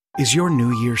Is your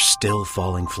new year still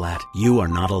falling flat? You are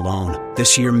not alone.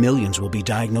 This year, millions will be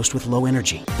diagnosed with low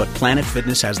energy. But Planet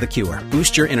Fitness has the cure.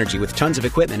 Boost your energy with tons of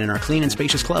equipment in our clean and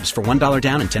spacious clubs for $1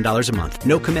 down and $10 a month.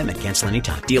 No commitment. Cancel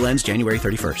anytime. Deal ends January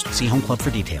 31st. See Home Club for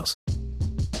details.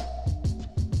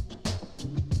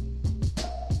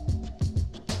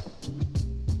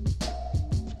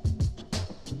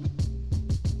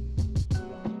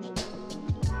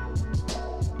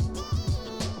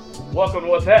 Welcome to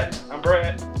What's Happening. I'm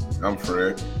Brad. I'm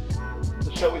Fred.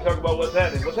 The show we talk about what's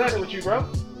happening. What's happening with you, bro?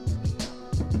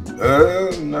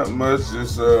 Not much.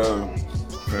 Just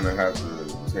gonna have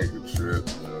to take a trip.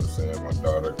 You know what I'm saying? My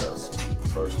daughter got some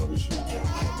personal issues going on in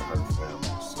her family,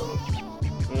 so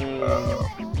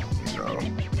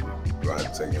gonna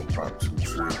have to take an impromptu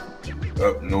trip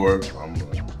up north. I'm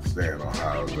gonna stay in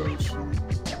Ohio though.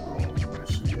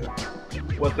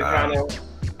 What's the kind of?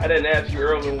 I didn't ask you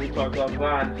earlier when we talked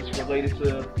offline. Is this related to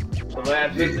the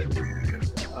last visit?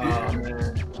 Yeah.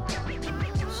 Man.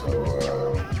 So,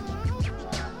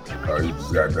 you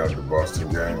just got done with the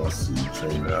Boston game. I see you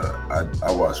train.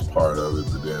 I watched part of it,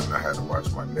 but then I had to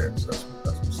watch my Nets. That's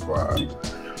my squad.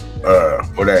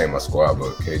 Well, that ain't my squad,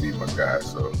 but KD my guy.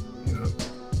 So,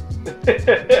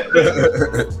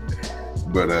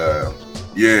 But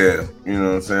yeah, you know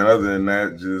what I'm saying? Other than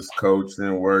that, just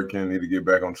coaching, working, need to get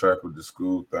back on track with the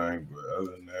school thing. But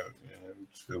other than that, I'm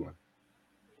chilling.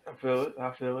 I feel it.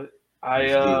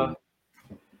 I'm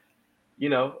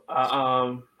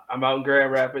out in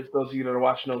Grand Rapids. Those of you that are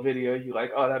watching no video, you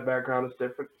like, oh, that background is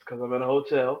different. It's because I'm in a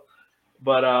hotel.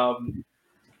 But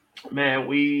man,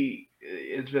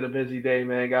 it's been a busy day,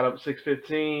 man. Got up at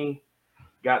 6:15,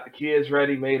 got the kids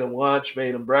ready, made them lunch,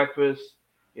 made them breakfast.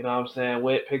 You know what I'm saying?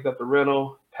 Went, picked up the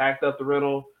rental, packed up the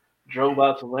rental, drove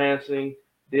out to Lansing,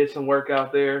 did some work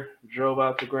out there, drove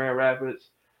out to Grand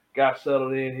Rapids, got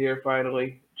settled in here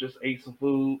finally, just ate some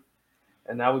food,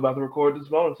 and now we're about to record this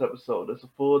bonus episode. It's a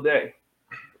full day.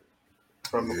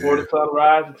 From before the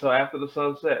sunrise until after the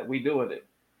sunset, we doing it.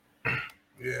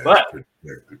 Yeah, but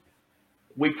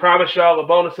we promised y'all a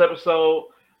bonus episode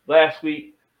last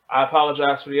week. I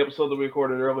apologize for the episode that we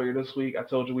recorded earlier this week. I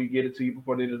told you we'd get it to you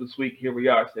before the end of this week. Here we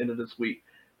are. It's the end of this week.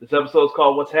 This episode is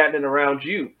called What's Happening Around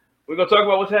You. We're going to talk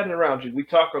about what's happening around you. We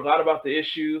talk a lot about the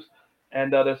issues,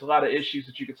 and there's a lot of issues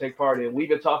that you can take part in. We've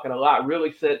been talking a lot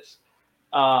really since,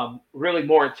 really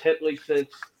more intently since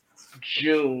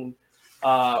June,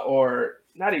 or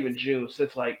not even June,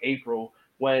 since like April,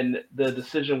 when the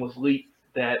decision was leaked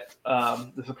that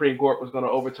the Supreme Court was going to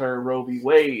overturn Roe v.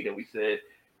 Wade. And we said,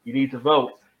 you need to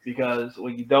vote. Because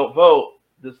when you don't vote,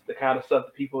 this the kind of stuff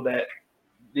these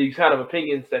kind of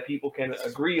opinions that people can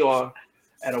agree on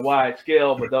at a wide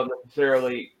scale, but don't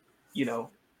necessarily, when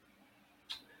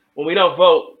we don't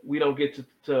vote, we don't get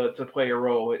to play a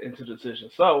role into the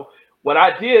decision. So what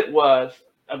I did was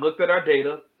I looked at our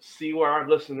data, see where our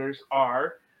listeners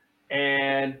are,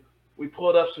 and we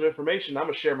pulled up some information. I'm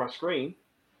going to share my screen.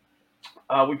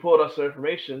 We pulled up some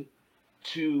information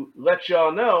to let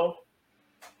y'all know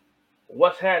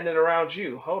what's happening around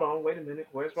you. Hold on, wait a minute.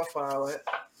 Where's my file at?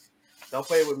 Don't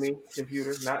play with me,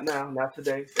 computer. Not now, not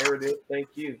today. There it is. Thank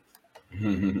you.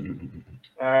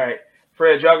 All right.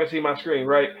 Fred, y'all can see my screen,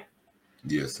 right?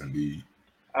 Yes, indeed.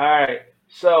 All right.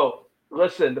 So,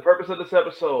 listen, the purpose of this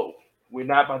episode, we're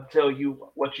not about to tell you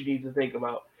what you need to think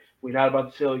about. We're not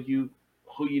about to tell you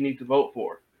who you need to vote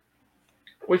for.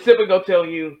 We're simply going to tell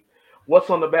you what's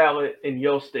on the ballot in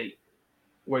your state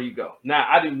where you go. Now,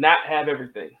 I do not have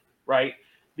everything. Right?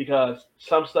 Because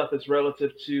some stuff is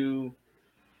relative to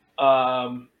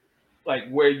like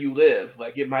where you live.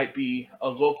 Like it might be a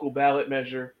local ballot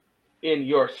measure in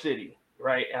your city,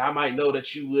 right? And I might know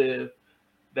that you live,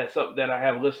 that's something that I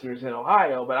have listeners in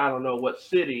Ohio, but I don't know what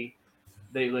city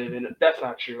they live in. That's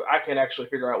not true. I can actually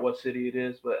figure out what city it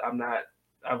is, but I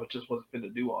just wasn't going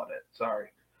to do all that.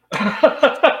 Sorry.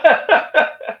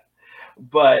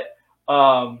 But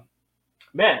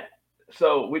man,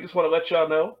 so we just want to let y'all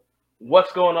know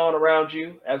what's going on around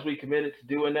you as we committed to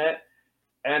doing that.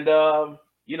 And,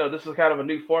 this is kind of a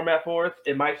new format for us.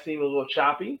 It might seem a little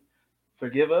choppy.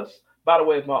 Forgive us. By the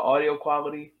way, if my audio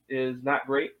quality is not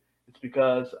great, it's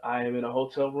because I am in a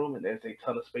hotel room and there's a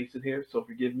ton of space in here. So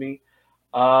forgive me.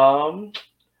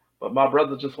 But my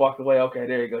brother just walked away. Okay,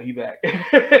 there you go. He back.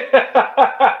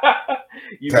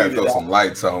 You had to throw some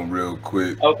lights on real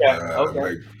quick. Okay. I was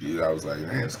like,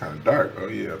 man, it's kind of dark. Oh,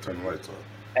 yeah, I'll turn the lights on.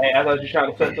 Hey, I thought you were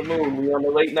trying to set the mood. We on the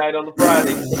late night on the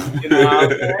Friday. You know what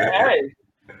I'm saying? Hey,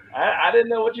 I didn't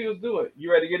know what you was doing.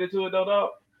 You ready to get into it, though,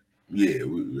 dog? Yeah,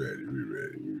 we ready.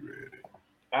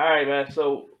 All right, man.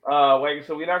 So, like I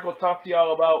said, we're not going to talk to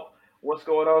y'all about what's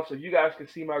going on so you guys can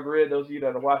see my grid, those of you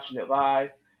that are watching it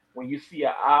live. When you see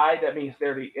an I, that means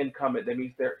they're the incumbent. That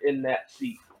means they're in that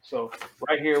seat. So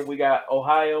right here we got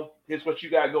Ohio. Here's what you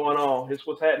got going on. Here's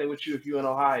what's happening with you if you're in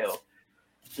Ohio.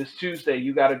 This Tuesday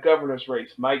you got a governor's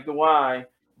race. Mike DeWine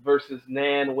versus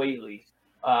Nan Whaley.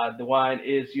 DeWine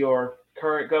is your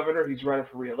current governor. He's running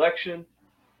for reelection.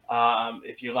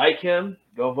 If you like him,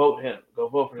 go vote him. Go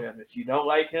vote for him. If you don't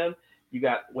like him, you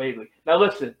got Whaley. Now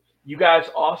listen, you guys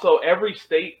also every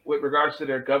state with regards to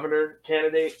their governor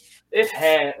candidate, it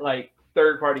had like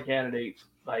third party candidates,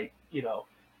 like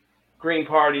Green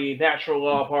Party, Natural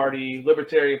Law Party,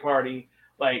 Libertarian Party.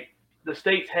 Like the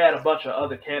states had a bunch of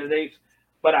other candidates,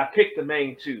 but I picked the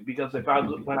main two because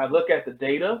when I look at the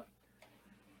data,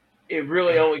 it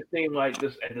really only seemed like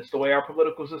this, and it's the way our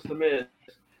political system is.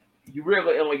 You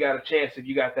really only got a chance if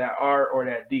you got that R or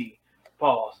that D.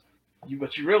 Pause.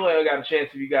 But you really only got a chance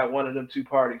if you got one of them two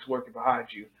parties working behind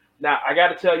you. Now, I got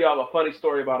to tell y'all a funny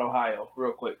story about Ohio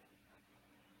real quick.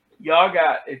 Y'all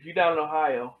got, if you're down in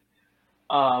Ohio,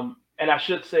 and I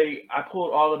should say I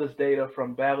pulled all of this data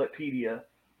from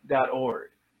ballotpedia.org.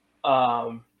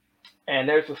 And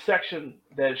there's a section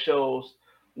that shows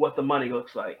what the money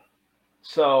looks like.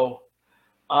 So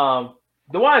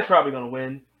DeWine's probably going to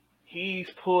win. He's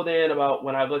pulled in about,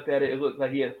 when I looked at it, it looked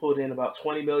like he had pulled in about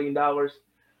 $20 million.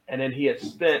 And then he had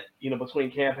spent,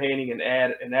 between campaigning and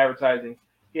advertising,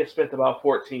 he had spent about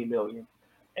 $14 million.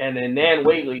 And then Nan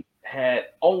Whaley had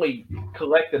only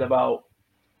collected about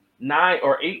 $9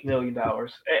 or $8 million,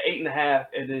 $8.5,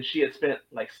 and then she had spent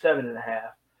like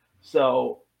 $7.5.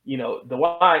 So,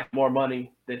 DeWine more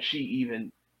money than she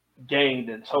even gained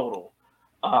in total.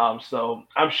 So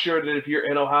I'm sure that if you're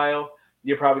in Ohio,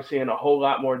 you're probably seeing a whole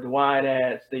lot more DeWine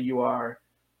ads than you are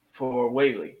for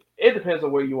Whaley. It depends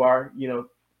on where you are.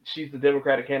 She's the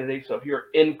Democratic candidate, so if you're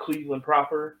in Cleveland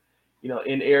proper,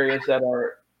 in areas that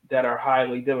are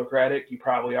highly Democratic, you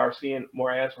probably are seeing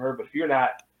more ads for her. But if you're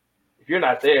not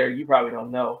there, you probably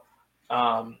don't know.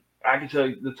 I can tell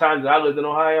you the times that I lived in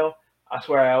Ohio, I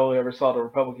swear I only ever saw the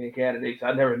Republican candidates.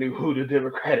 I never knew who the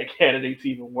Democratic candidates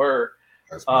even were.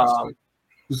 That's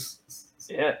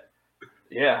yeah.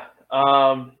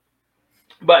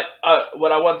 But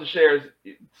what I wanted to share is,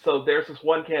 so there's this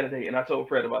one candidate, and I told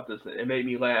Fred about this, and it made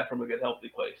me laugh from a good, healthy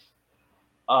place.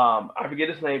 I forget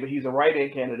his name, but he's a write-in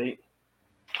candidate.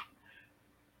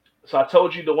 So I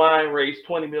told you DeWine raised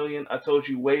 $20 million. I told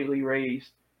you Whaley raised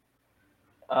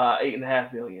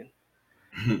 $8.5 million.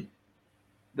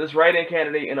 This write-in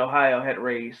candidate in Ohio had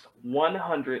raised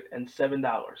 $107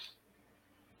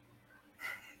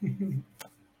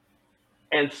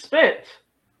 and spent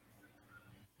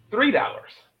 $3,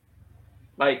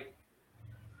 like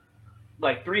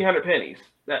 300 pennies,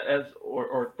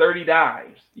 or 30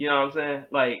 dimes. You know what I'm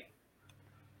saying?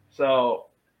 So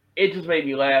it just made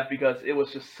me laugh because it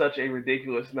was just such a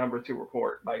ridiculous number to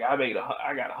report. Like I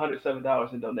got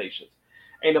 $107 in donations.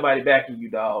 Ain't nobody backing you,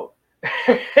 dog.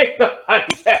 Ain't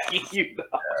nobody backing you,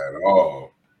 dog. At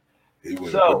all. He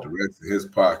would have put the rest in his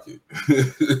pocket.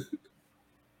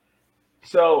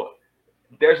 So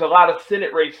there's a lot of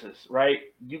Senate races, right?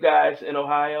 You guys in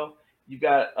Ohio, you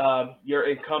got your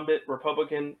incumbent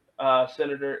Republican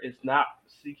senator is not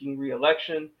seeking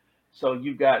re-election. So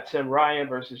you've got Tim Ryan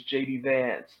versus J.D.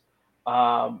 Vance.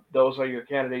 Those are your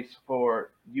candidates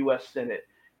for U.S. Senate.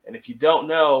 And if you don't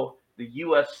know, the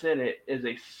U.S. Senate is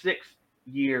a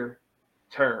 6-year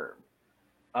term.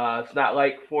 It's not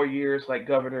like 4 years like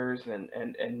governors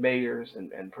and mayors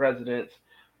and presidents.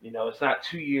 It's not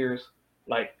 2 years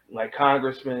like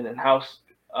congressmen and House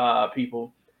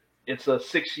people. It's a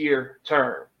 6-year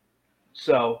term.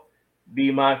 So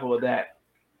be mindful of that.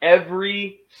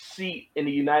 Every seat in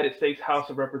the United States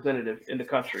House of Representatives in the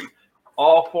country,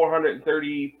 all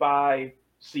 435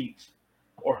 seats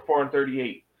or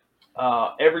 438,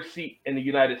 every seat in the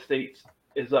United States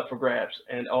is up for grabs.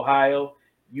 And Ohio,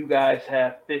 you guys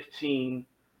have 15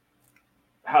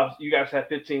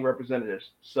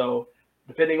 representatives. So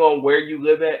depending on where you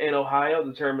live at in Ohio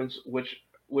determines which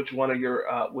one of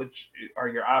which are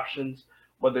your options,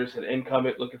 whether it's an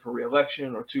incumbent looking for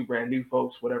re-election or two brand new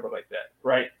folks, whatever like that,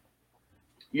 right?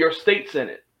 Your state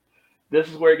Senate. This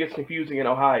is where it gets confusing in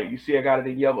Ohio. You see I got it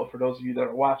in yellow for those of you that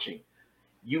are watching.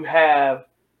 You have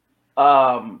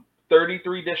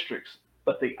 33 districts,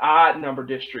 but the odd number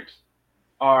districts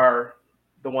are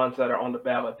the ones that are on the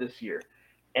ballot this year.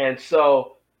 And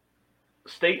so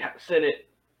state Senate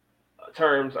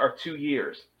terms are 2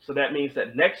 years. So that means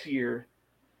that next year,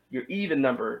 your even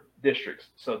number districts,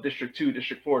 so District 2,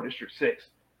 District 4, District 6,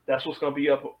 that's what's going to be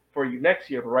up for you next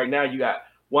year. But right now you got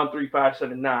 1, 3, 5,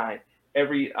 7, 9,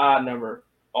 every odd number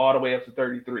all the way up to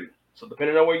 33. So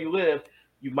depending on where you live,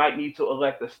 you might need to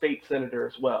elect a state senator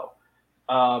as well.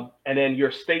 And then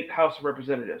your state House of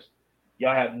Representatives,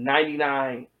 y'all have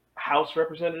 99 House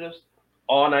representatives.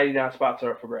 All 99 spots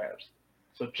are up for grabs.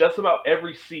 So just about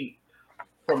every seat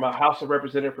from a House of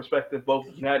Representative perspective, both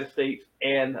the United States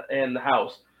and the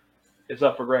House, is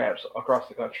up for grabs across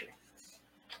the country.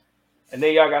 And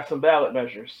then y'all got some ballot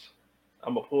measures.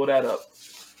 I'm gonna pull that up.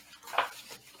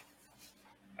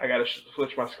 I gotta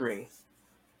switch my screen.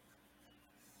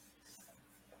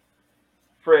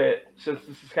 Fred, since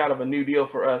this is kind of a new deal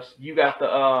for us, you got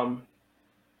the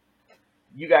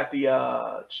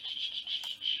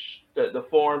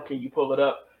form. Can you pull it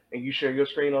up and you share your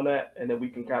screen on that, and then we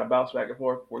can kind of bounce back and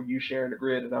forth where you sharing the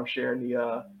grid and I'm sharing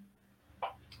the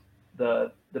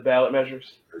ballot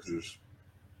measures.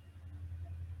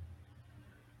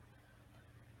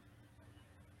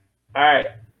 All right.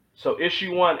 So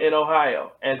issue 1 in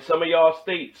Ohio, and some of y'all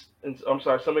states, and I'm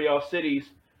sorry, some of y'all cities,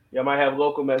 y'all might have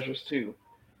local measures too.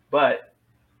 But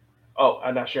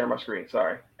I'm not sharing my screen.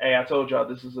 Sorry. Hey, I told y'all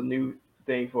this is a new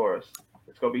thing for us.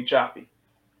 It's gonna be choppy.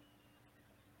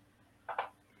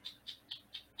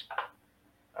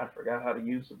 I forgot how to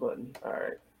use the button. All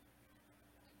right.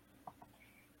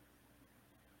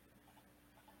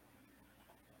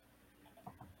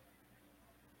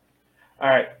 All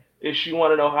right. Issue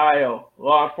 1 in Ohio: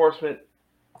 law enforcement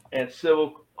and civil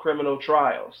and criminal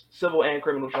trials.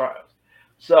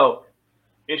 So,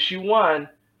 issue 1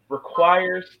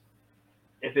 requires,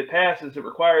 if it passes, it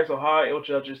requires Ohio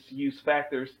judges to use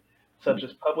factors such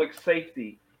as public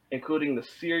safety, including the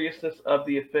seriousness of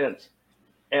the offense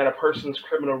and a person's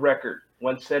criminal record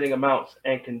when setting amounts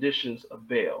and conditions of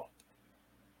bail.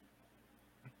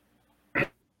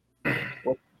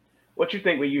 What you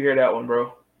think when you hear that one,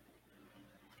 bro?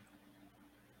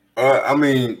 I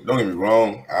mean, don't get me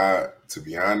wrong. To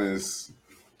be honest,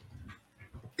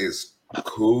 it's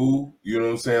cool. You know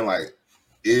what I'm saying? Like,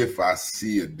 if I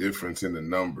see a difference in the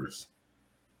numbers,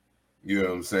 you know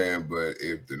what I'm saying? But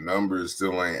if the numbers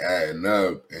still ain't adding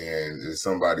up and it's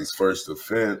somebody's first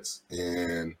offense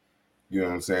and, you know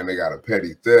what I'm saying, they got a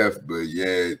petty theft, but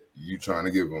yet you trying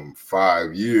to give them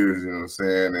 5 years, you know what I'm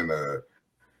saying, and a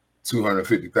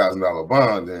 $250,000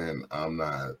 bond, then I'm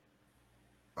not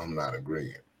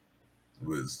agreeing.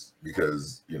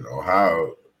 Because, you know,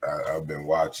 how I've been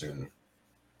watching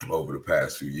over the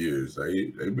past few years,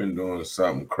 they've been doing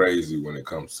something crazy when it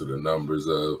comes to the numbers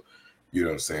of, you know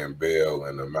what I'm saying, bail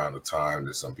and the amount of time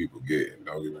that some people get. And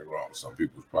don't get me wrong, some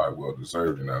people's probably well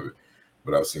deserving of it,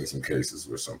 but I've seen some cases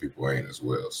where some people ain't as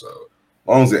well. So as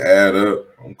long as it add up,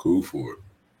 I'm cool for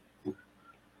it.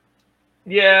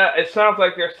 Yeah, it sounds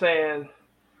like they're saying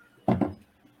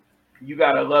you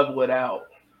got to level it out,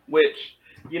 which,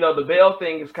 you know, the bail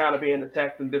thing is kind of being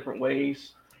attacked in different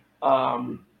ways.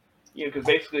 You know, because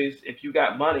basically, if you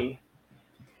got money,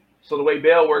 so the way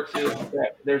bail works is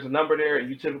that there's a number there, and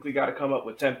you typically got to come up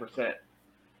with 10%.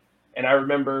 And I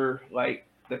remember like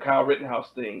the Kyle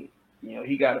Rittenhouse thing. You know,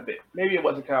 he got a bit. Maybe it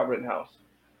wasn't Kyle Rittenhouse,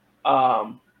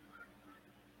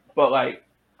 but like,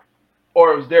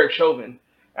 or it was Derek Chauvin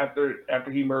after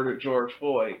he murdered George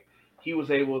Floyd. He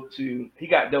was able to. He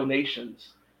got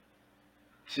donations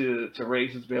to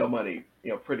raise his bail money,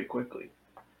 you know, pretty quickly.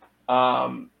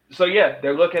 So yeah,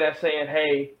 they're looking at saying,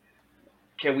 hey,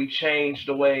 can we change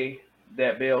the way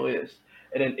that bail is?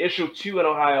 And then issue 2 in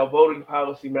Ohio, voting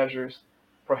policy measures,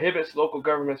 prohibits local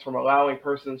governments from allowing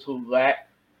persons who lack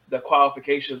the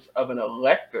qualifications of an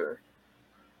elector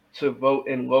to vote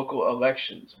in local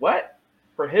elections. What?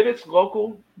 Prohibits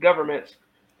local governments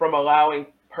from allowing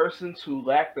persons who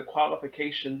lack the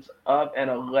qualifications of an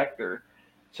elector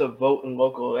to vote in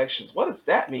local elections. What does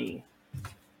that mean?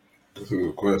 That's a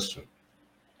good question.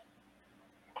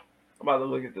 I'm about to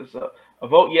look at this up. A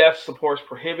vote yes supports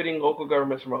prohibiting local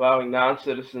governments from allowing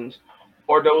non-citizens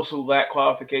or those who lack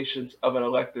qualifications of an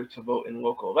elector to vote in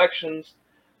local elections.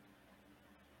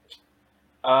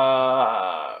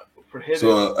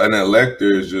 So an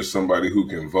elector is just somebody who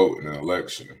can vote in an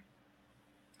election.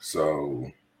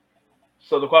 So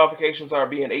the qualifications are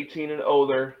being 18 and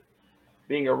older,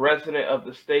 being a resident of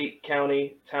the state,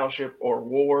 county, township, or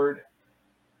ward,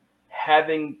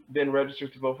 having been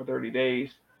registered to vote for 30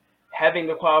 days, having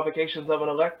the qualifications of an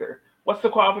elector. What's the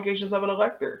qualifications of an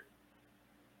elector?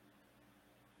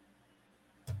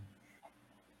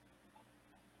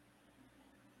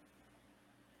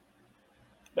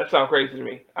 That sounds crazy to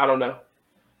me. I don't know.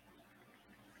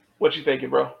 What you thinking,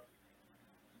 bro?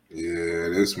 Yeah,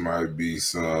 this might be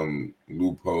some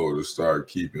loophole to start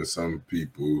keeping some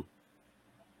people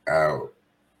out,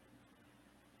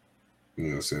 you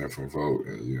know what I'm saying, from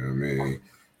voting, you know what I mean?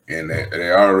 And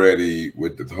they already,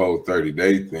 with the whole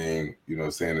 30-day thing, you know what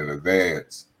I'm saying, in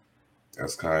advance,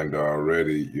 That's kind of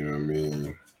already, you know what I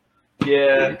mean,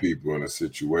 Yeah. putting people in a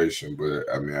situation. But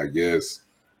I mean, I guess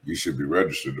you should be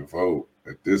registered to vote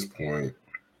at this point.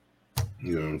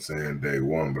 You know what I'm saying? Day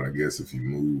one. But I guess if you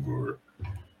move or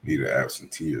need an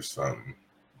absentee or something.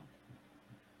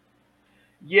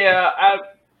 Yeah,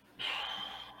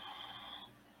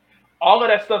 all of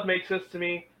that stuff makes sense to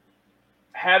me.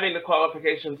 Having the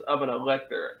qualifications of an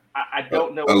elector, I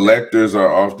don't know what that. Electors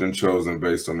are often chosen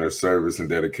based on their service and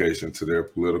dedication to their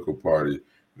political party.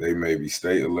 They may be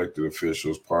state elected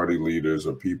officials, party leaders,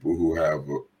 or people who have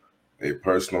a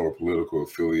personal or political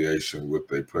affiliation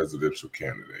with a presidential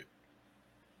candidate.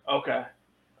 Okay,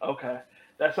 okay,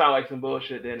 that sounds like some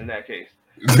bullshit. Then in that case,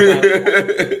 because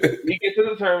we get to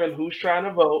determine who's trying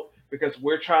to vote because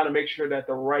we're trying to make sure that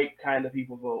the right kind of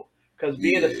people vote. Because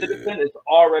being a Yeah. citizen is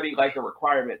already like a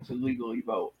requirement to legally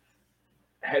vote.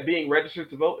 Being registered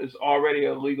to vote is already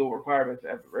a legal requirement to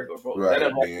have a regular vote. That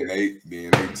Right. elected.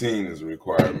 Being 18 is a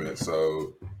requirement.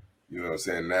 So, you know what I'm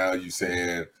saying? Now you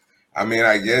saying, I mean,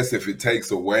 I guess if it takes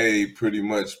away pretty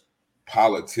much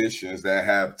politicians that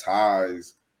have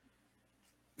ties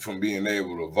from being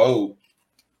able to vote,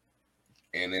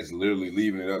 and it's literally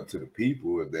leaving it up to the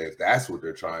people if that's what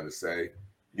they're trying to say,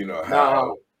 you know No,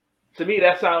 how. to me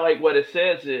that sounds like what it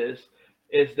says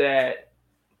is that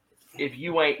if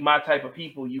you ain't my type of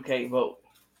people, you can't vote.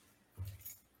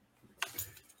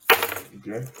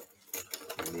 Okay.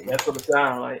 That's what it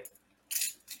sounds like.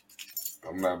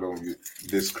 I'm not gonna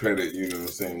discredit, you know what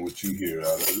I'm saying, what you hear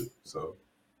out of it. So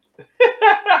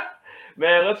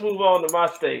Man, let's move on to my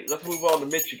state. Let's move on to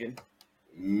Michigan.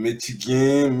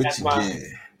 Michigan, As my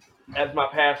Michigan. as my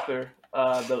pastor,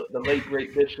 the late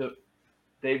great Bishop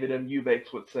David M.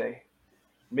 Eubanks would say,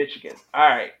 Michigan. All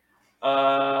right.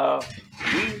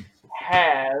 We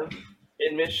have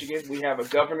in Michigan, we have a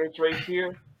governor's race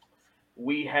here.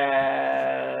 We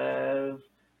have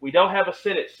we don't have a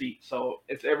Senate seat, so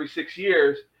it's every 6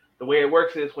 years. The way it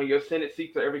works is when your Senate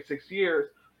seats are every 6 years,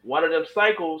 one of them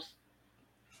cycles,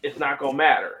 it's not gonna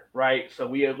matter, right? So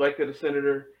we elected a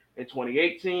senator in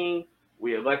 2018.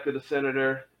 We elected a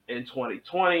senator in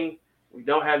 2020. We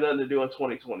don't have nothing to do in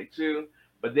 2022.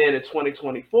 But then in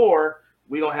 2024,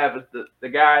 we don't have the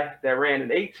guy that ran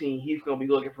in 18. He's going to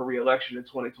be looking for reelection in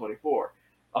 2024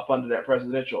 up under that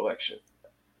presidential election.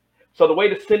 So the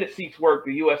way the Senate seats work,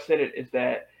 the U.S. Senate, is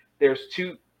that there's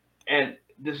two, and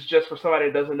this is just for somebody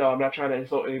that doesn't know. I'm not trying to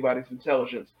insult anybody's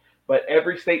intelligence, but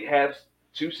every state has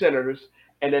two senators,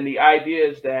 and then the idea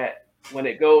is that when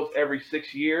it goes every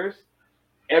 6 years,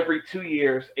 every 2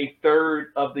 years, a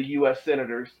third of the U.S.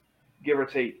 senators, give or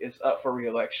take, is up for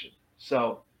reelection.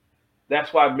 So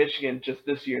that's why Michigan just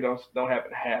this year don't happen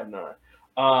to have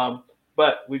none.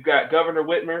 But we've got Governor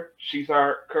Whitmer. She's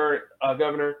our current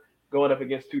governor going up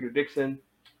against Tudor Dixon.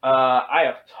 I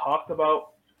have talked about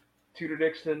Tudor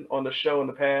Dixon on the show in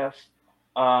the past.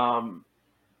 Um,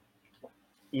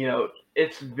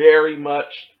 it's very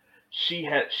much she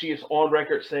is on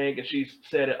record saying, and she's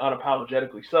said it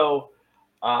unapologetically so.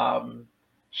 Um,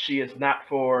 she is not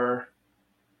for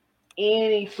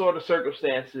any sort of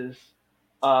circumstances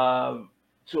um,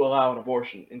 to allow an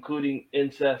abortion, including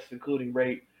incest, including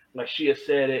rape. Like she has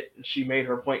said it, and she made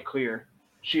her point clear.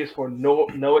 She is for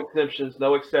no exemptions,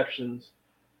 no exceptions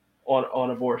on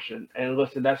abortion. And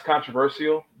listen, that's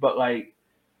controversial, but like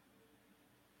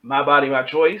my body, my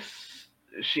choice.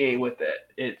 She ain't with that.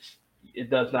 It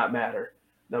does not matter,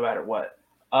 no matter what.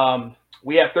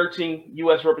 We have 13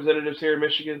 U.S. representatives here in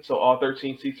Michigan, so all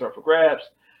 13 seats are for grabs.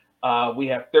 We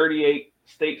have 38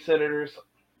 state senators,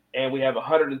 and we have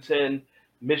 110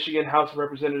 Michigan House of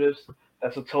Representatives.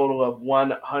 That's a total of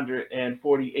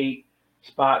 148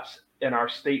 spots in our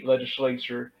state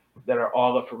legislature that are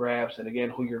all up for grabs. And again,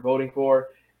 who you're voting for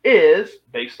is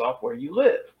based off where you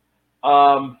live.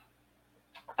 Um,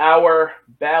 our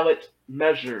ballot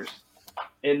measures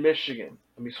in Michigan.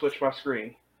 Let me switch my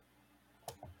screen.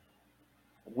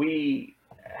 We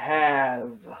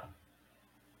have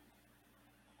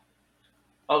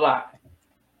a lot.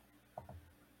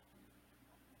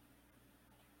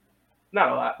 Not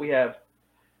a lot. We have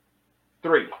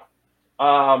three.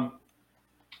 Um,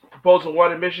 Proposal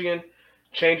one in Michigan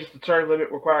changes the term limit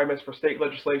requirements for state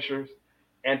legislatures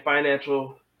and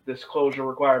financial disclosure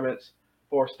requirements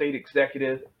for state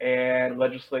executive and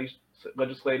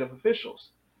legislative officials.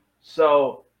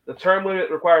 So the term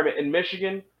limit requirement in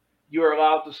Michigan, you are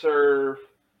allowed to serve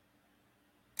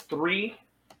 3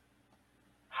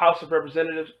 House of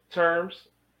Representatives terms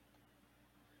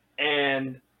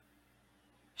and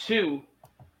 2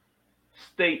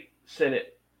 state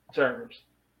Senate terms.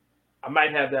 I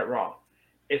might have that wrong.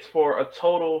 It's for a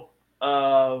total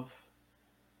of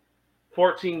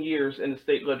 14 years in the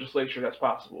state legislature. That's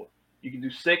possible. You can do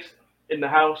 6 in the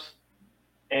House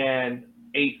and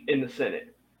 8 in the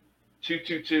Senate.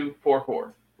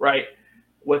 22244, right?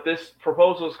 What this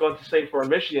proposal is going to say for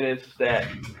Michigan is that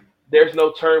there's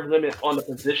no term limit on the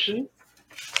position,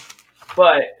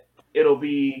 but it'll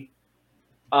be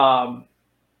um,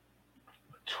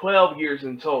 12 years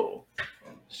in total.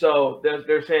 So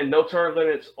they're saying no term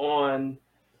limits on,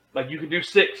 like you can do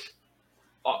 6,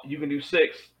 you can do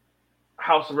 6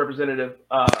 House of Representative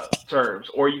terms,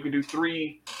 or you can do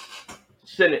 3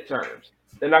 Senate terms.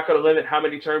 They're not going to limit how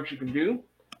many terms you can do,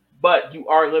 but you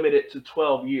are limited to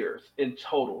 12 years in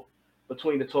total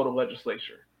between the total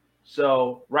legislature.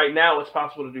 So right now it's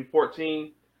possible to do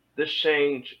 14. This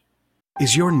change.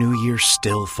 Is your new year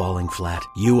still falling flat?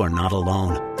 You are not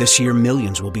alone. This year,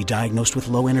 millions will be diagnosed with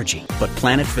low energy. But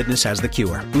Planet Fitness has the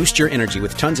cure. Boost your energy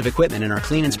with tons of equipment in our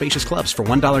clean and spacious clubs for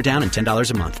 $1 down and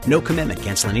 $10 a month. No commitment.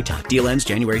 Cancel anytime. Deal ends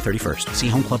January 31st. See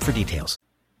Home Club for details.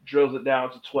 Drills it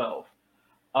down to 12.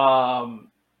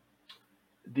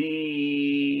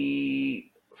 The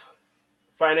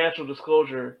financial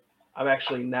disclosure, I'm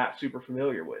actually not super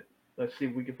familiar with. Let's see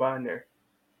if we can find there.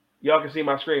 Y'all can see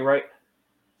my screen, right?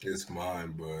 It's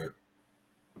mine, but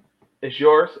it's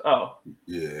yours? Oh.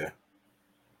 Yeah.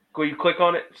 Will you click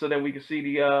on it so then we can see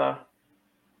the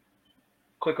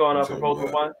click on proposal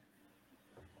 1?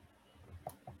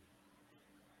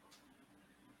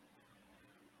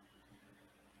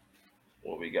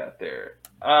 What we got there?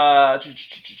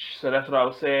 So that's what I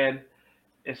was saying.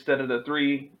 Instead of the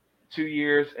 3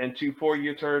 2-year and 2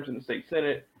 4-year terms in the state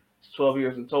Senate, it's 12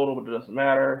 years in total, but it doesn't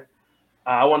matter.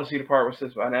 I want to see the part where it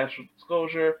says financial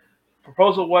disclosure.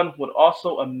 Proposal 1 would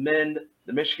also amend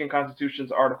the Michigan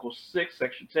Constitution's Article 6,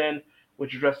 Section 10,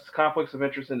 which addresses conflicts of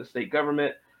interest in the state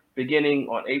government, beginning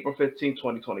on April 15,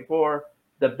 2024.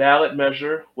 The ballot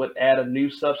measure would add a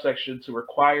new subsection to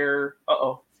require.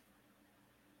 I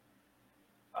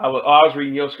was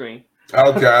reading your screen.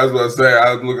 Okay, I was going to say,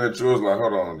 I was looking at yours like,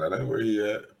 hold on, that ain't where he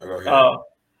at.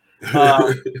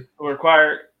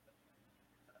 Required.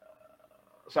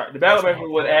 The ballot measure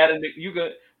would add a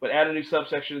new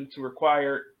subsection to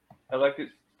require elected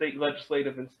state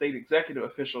legislative and state executive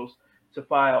officials to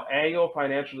file annual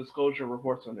financial disclosure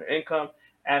reports on their income,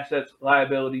 assets,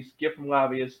 liabilities, gift from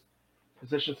lobbyists,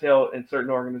 positions held in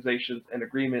certain organizations, and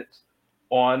agreements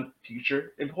on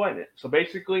future employment. So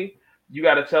basically, you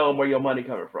got to tell them where your money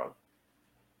coming from.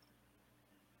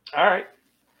 All right.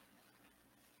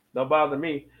 Don't bother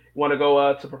me. You want to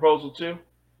go to proposal 2?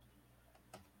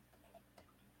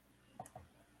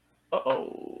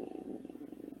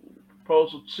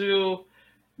 Proposal 2,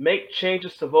 make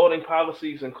changes to voting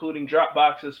policies, including drop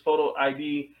boxes, photo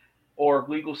ID, or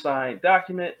legal signed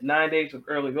document, 9 days of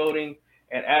early voting,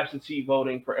 and absentee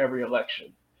voting for every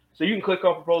election. So you can click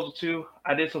on proposal 2.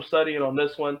 I did some studying on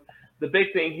this one. The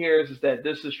big thing here is that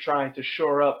this is trying to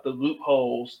shore up the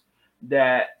loopholes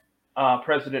that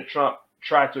President Trump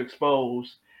tried to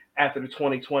expose after the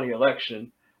 2020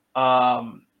 election.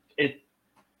 It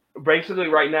basically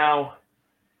right now,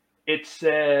 it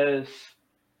says,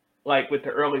 like with the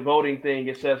early voting thing,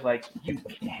 it says like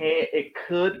it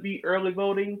could be early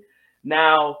voting.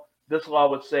 Now, this law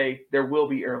would say there will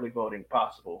be early voting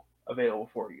possible, available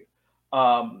for you,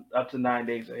 up to 9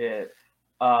 days ahead.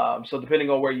 So depending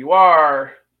on where you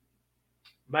are,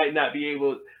 might not be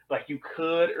able, like you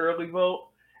could early vote.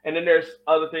 And then there's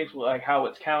other things like how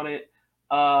it's counted.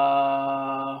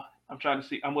 I'm trying to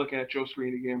see. I'm looking at your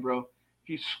screen again, bro. If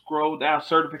you scroll down,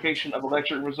 certification of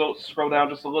election results, scroll down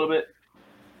just a little bit.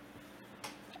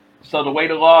 So the way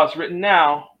the law is written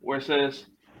now, where it says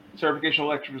certification of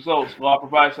election results, law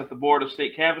provides that the Board of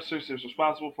State Canvassers is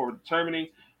responsible for determining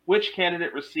which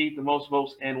candidate received the most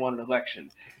votes and won an election.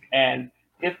 And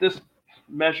if this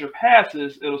measure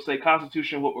passes, it'll say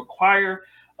Constitution will require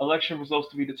election results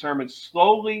to be determined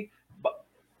solely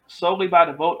by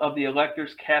the vote of the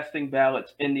electors casting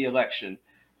ballots in the election.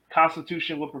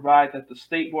 Constitution will provide that the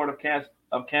State Board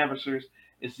of Canvassers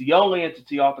is the only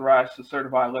entity authorized to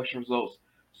certify election results,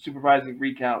 supervising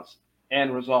recounts,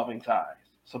 and resolving ties.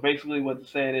 So basically what it's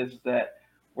saying is that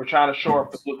we're trying to shore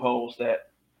up the loopholes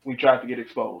that we tried to get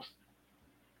exposed.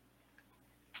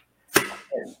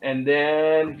 And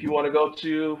then if you want to go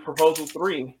to proposal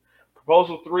 3,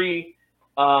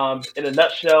 in a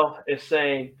nutshell, is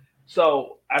saying,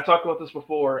 so I talked about this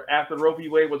before, after Roe v.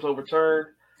 Wade was overturned,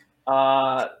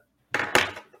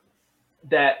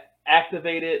 that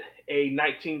activated a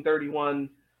 1931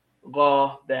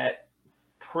 law that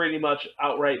pretty much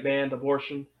outright banned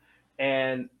abortion.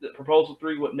 And the proposal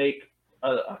 3 would make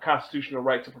a constitutional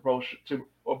right to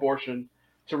abortion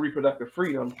to reproductive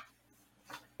freedom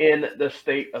in the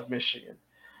state of Michigan.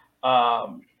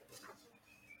 Um,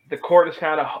 the court is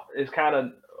kind of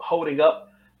holding up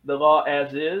the law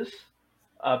as is,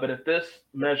 but if this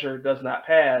measure does not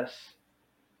pass,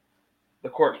 the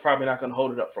court's probably not going to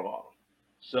hold it up for long.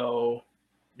 So,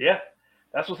 yeah,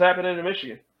 that's what's happening in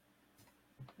Michigan.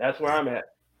 That's where I'm at.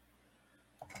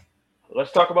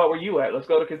 Let's talk about where you at. Let's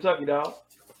go to Kentucky, dog.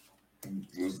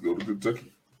 Let's go to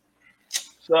Kentucky.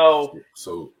 So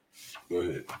go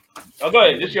ahead. Oh, go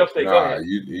ahead. This is your state. Go ahead.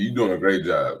 You doing a great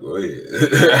job. Go ahead.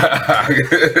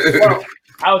 Well,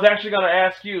 I was actually going to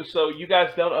ask you. So you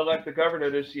guys don't elect the governor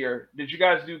this year. Did you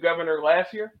guys do governor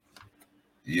last year?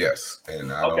 Yes,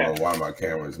 and I don't know why my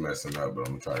camera is messing up, but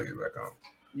I'm gonna try to get back on.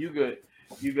 You good.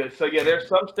 So yeah, there's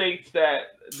some states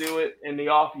that do it in the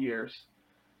off years.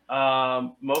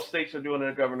 Most states are doing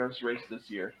a governor's race this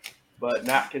year, but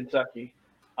not Kentucky.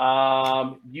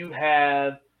 You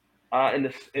have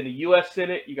in the U.S.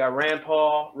 Senate, you got Rand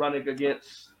Paul running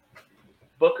against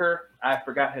Booker. I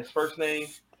forgot his first name.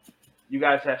 You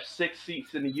guys have 6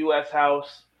 seats in the U.S.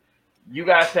 House. You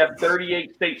guys have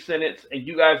 38 state senates, and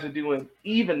you guys are doing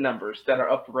even numbers that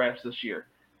are up for grabs this year.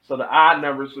 So the odd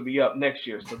numbers will be up next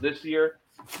year. So this year,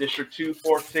 District 2,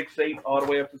 4, 6, 8, all the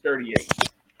way up to 38.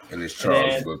 And it's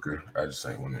Charles Booker. I just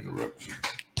ain't want to interrupt you.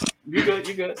 You're good.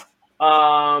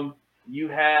 You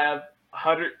have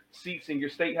 100 seats in your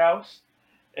state house,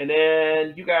 and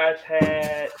then you guys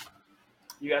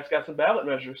got some ballot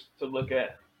measures to look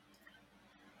at.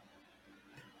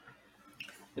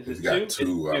 He's got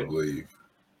two, I believe.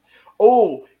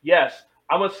 Oh, yes.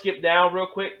 I'm going to skip down real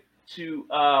quick to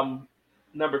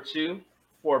number 2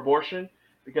 for abortion,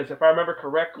 because if I remember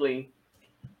correctly,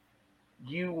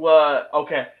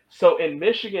 okay. So in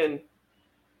Michigan,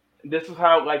 this is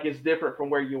how it's different from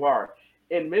where you are.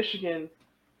 In Michigan,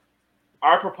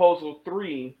 our proposal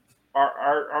 3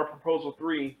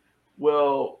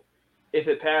 will, if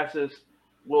it passes,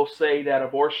 will say that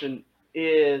abortion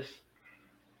is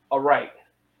a right.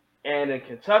 And in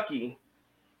Kentucky,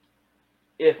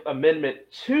 if Amendment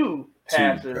 2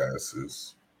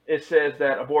 passes, it says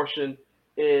that abortion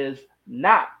is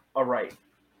not a right.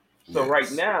 So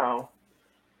right now,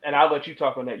 and I'll let you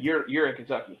talk on that. You're in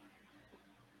Kentucky.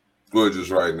 Well,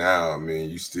 just right now, I mean,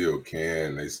 you still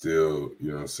can. They still, you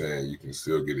know what I'm saying, you can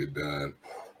still get it done.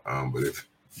 But if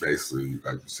basically,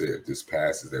 like you said, if this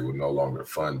passes, they would no longer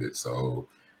fund it. So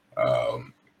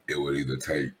it would either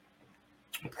take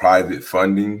private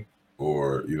funding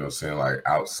or, you know what I'm saying, like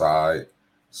outside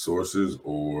sources,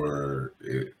 or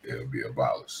it'll be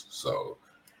abolished. So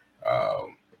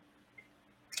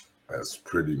that's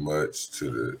pretty much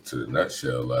to the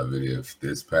nutshell of it. If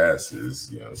this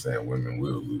passes, you know what I'm saying, women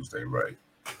will lose their right.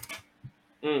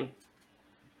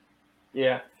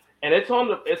 Yeah. And it's on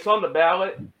the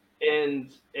ballot in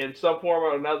some form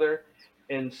or another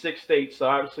in 6 states. So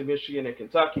obviously Michigan and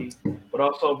Kentucky, but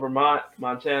also Vermont,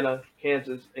 Montana,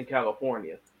 Kansas, and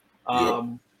California.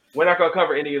 We're not going to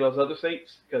cover any of those other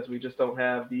states because we just don't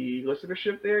have the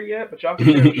listenership there yet, but y'all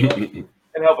can share the show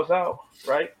and help us out,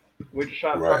 right? We're just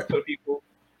trying to talk to the people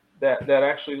that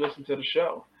actually listen to the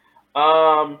show.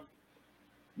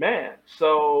 Man,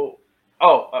 so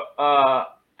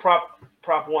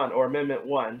Prop 1 or Amendment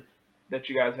 1 that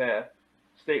you guys have,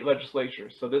 state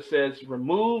legislatures. So this says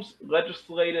removes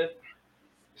legislative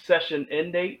session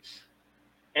end dates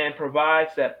and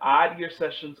provides that odd year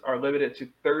sessions are limited to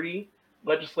 30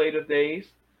 legislative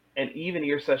days and even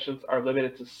year sessions are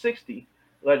limited to 60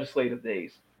 legislative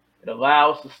days. It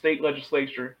allows the state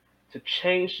legislature to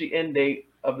change the end date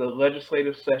of the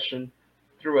legislative session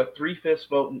through a 3/5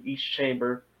 vote in each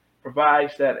chamber,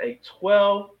 provides that a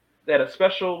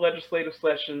special legislative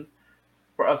session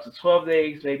for up to 12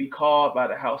 days may be called by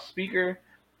the House Speaker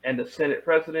and the Senate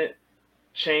President,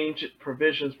 change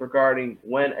provisions regarding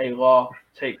when a law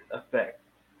takes effect.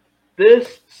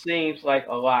 This seems like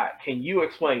a lot. Can you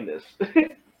explain this?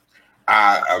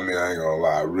 I mean, I ain't gonna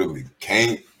lie, I really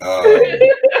can't. But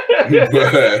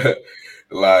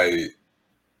like,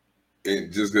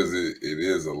 just because it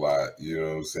is a lot, you know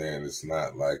what I'm saying? It's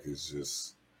not like it's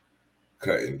just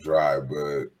cut and dry.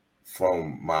 But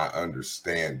from my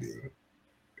understanding,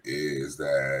 is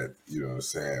that, you know what I'm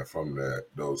saying, from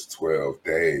those 12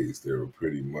 days, they were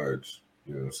pretty much,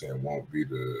 you know what I'm saying, won't be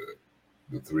the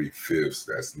 3/5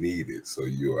 that's needed. So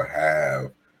you'll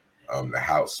have the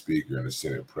House Speaker and the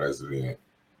Senate President,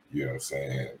 you know what I'm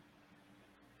saying,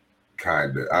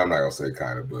 I'm not going to say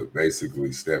kind of, but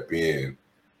basically step in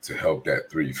to help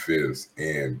that 3/5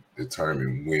 and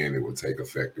determine when it will take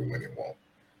effect and when it won't,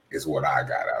 is what I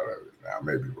got out of it. Now, I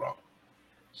may be wrong.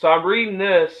 So I'm reading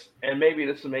this, and maybe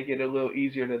this will make it a little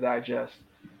easier to digest.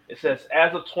 It says,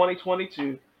 as of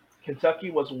 2022,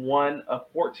 Kentucky was one of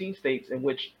 14 states in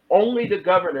which only the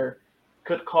governor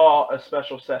could call a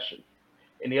special session.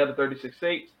 In the other 36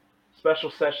 states,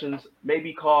 special sessions may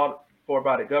be called for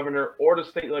by the governor or the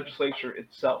state legislature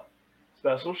itself.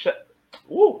 Special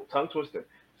tongue twister.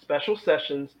 Special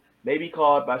sessions may be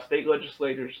called by state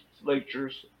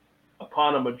legislatures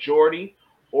upon a majority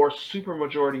or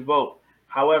supermajority vote.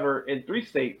 However, in 3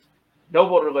 states, no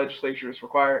voter legislature is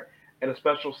required, and a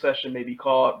special session may be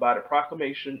called by the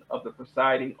proclamation of the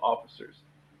presiding officers.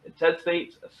 In 10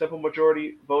 states, a simple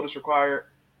majority vote is required.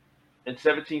 In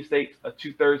 17 states, a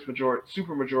two-thirds majority,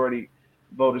 supermajority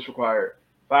vote is required.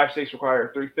 5 states require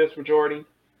a three-fifths majority,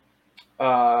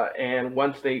 and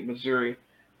one state, Missouri,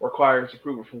 requires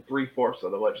approval from three-fourths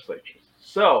of the legislatures.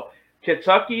 So,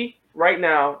 Kentucky, right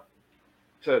now,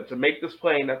 to make this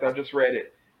plain after I just read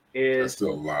it, That's is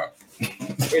still a lot.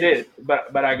 it is,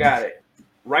 but I got it.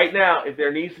 Right now, if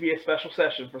there needs to be a special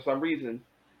session for some reason,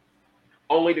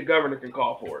 only the governor can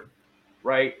call for it,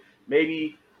 right?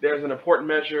 Maybe there's an important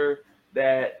measure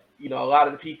that a lot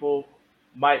of the people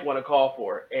might want to call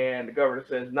for, and the governor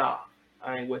says, "Nah,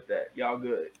 I ain't with that. Y'all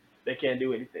good." They can't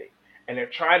do anything, and they're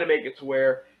trying to make it to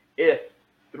where if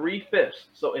 3/5,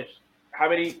 so if how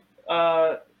many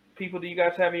people do you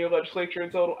guys have in your legislature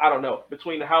in total? I don't know.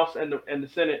 Between the House and the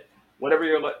Senate, whatever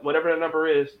the number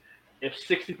is, if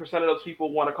 60% of those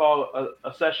people want to call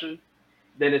a session,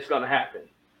 then it's going to happen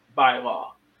by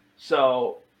law.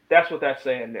 So that's what that's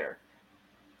saying there.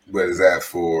 But is that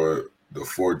for the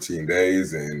 14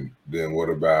 days? And then what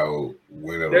about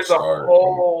when it'll start?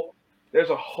 There's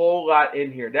a whole lot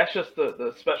in here. That's just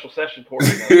the special session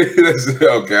portion of it.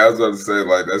 Okay, I was about to say,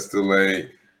 like, that still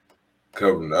ain't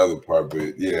covering the other part,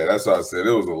 but yeah, that's what I said.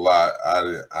 It was a lot.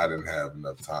 I didn't have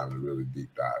enough time to really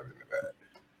deep dive into that.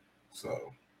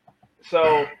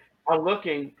 So I'm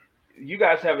looking. You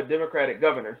guys have a Democratic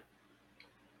governor.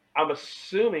 I'm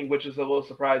assuming, which is a little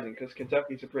surprising because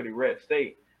Kentucky's a pretty red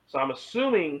state. So I'm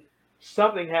assuming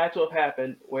something had to have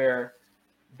happened where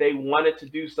they wanted to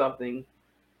do something,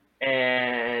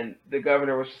 and the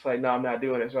governor was just like, "No, I'm not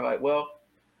doing it." So I'm like, "Well,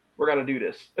 we're gonna do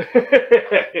this."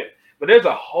 But there's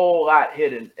a whole lot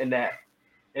hidden in that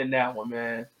one,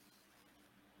 man.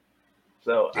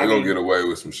 So they're gonna get away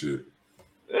with some shit.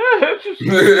 I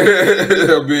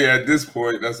It'll be at this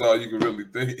point. That's all you can really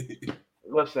think.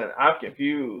 Listen, I'm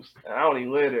confused. I don't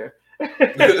even live there.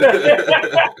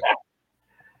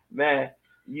 Man,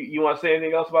 you want to say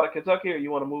anything else about Kentucky, or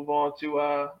you want to move on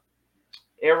to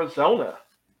Arizona?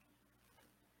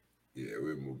 Yeah,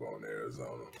 we'll move on to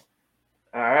Arizona.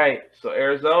 All right. So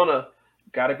Arizona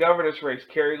got a governor's race: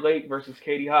 Kerry Lake versus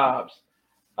Katie Hobbs.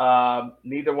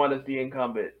 Neither one is the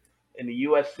incumbent. In the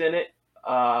U.S. Senate,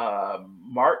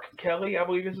 Mark Kelly, I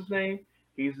believe is his name.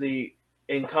 He's the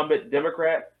incumbent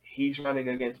Democrat. He's running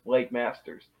against Blake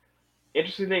Masters.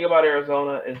 Interesting thing about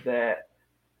Arizona is that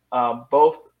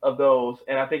both of those,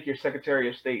 and I think your Secretary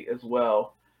of State as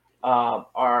well,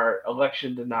 are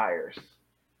election deniers.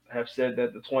 Have said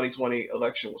that the 2020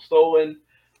 election was stolen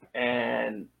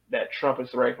and that Trump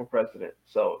is the rightful president.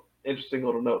 So interesting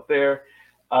little note there.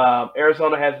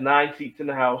 Arizona has 9 seats in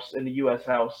the House, in the U.S.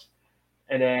 House.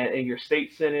 And then in your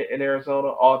state Senate in Arizona,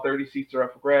 all 30 seats are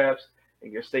up for grabs.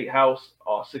 In your state House,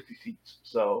 all 60 seats.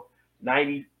 So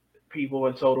 90 people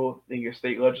in total in your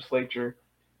state legislature.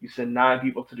 You send 9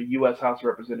 people to the U.S. House of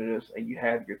Representatives, and you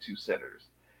have your 2 senators.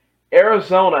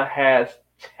 Arizona has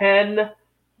 10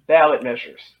 ballot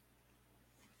measures.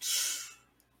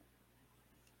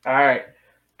 All right.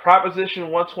 Proposition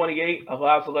 128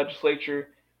 allows the legislature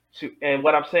to, and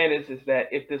what I'm saying is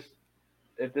that if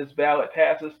this ballot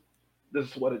passes, this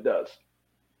is what it does.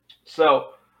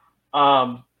 So,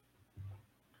 allows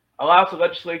the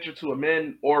legislature to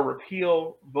amend or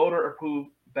repeal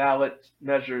voter-approved ballot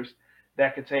measures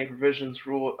that contain provisions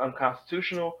ruled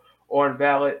unconstitutional or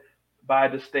invalid by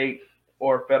the state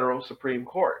or federal Supreme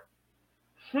Court.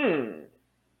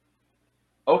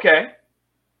 Okay.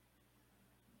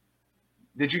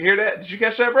 Did you hear that? Did you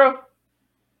catch that, bro?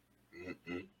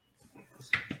 Mm-mm.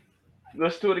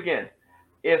 Let's do it again.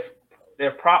 If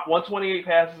Prop 128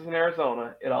 passes in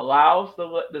Arizona, it allows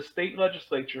the state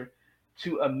legislature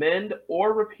to amend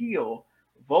or repeal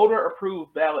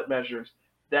voter-approved ballot measures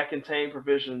that contain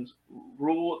provisions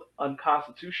ruled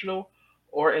unconstitutional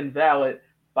or invalid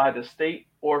by the state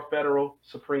or federal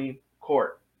Supreme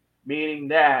Court. Meaning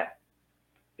that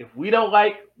if we don't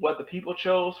like what the people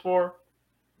chose for,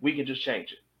 we can just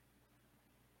change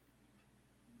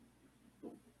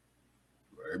it.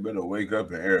 They better wake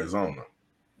up in Arizona.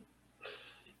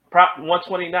 Prop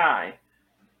 129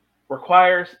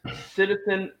 requires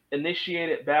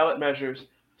citizen-initiated ballot measures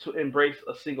to embrace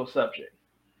a single subject.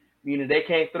 meaning they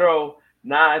can't throw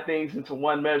 9 things into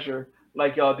one measure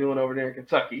like y'all doing over there in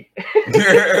Kentucky.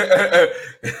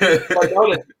 But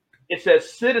notice it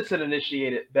says citizen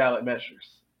initiated ballot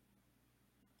measures.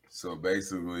 So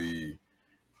basically,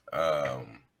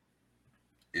 um,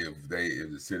 if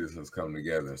the citizens come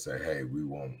together and say, "Hey, we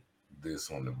want this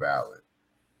on the ballot,"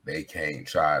 they can't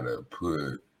try to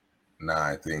put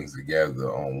 9 things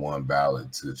together on one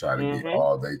ballot to try to get Mm-hmm.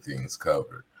 all their things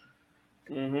covered.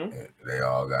 Mm-hmm. They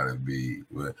all got to be.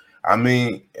 I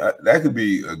mean, that could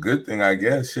be a good thing, I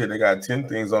guess. Shit, they got 10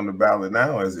 things on the ballot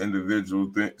now as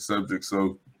individual subjects,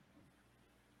 so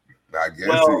I guess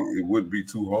Well, it wouldn't be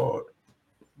too hard.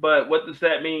 but what does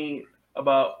that mean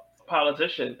about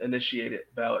politician initiated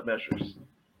ballot measures?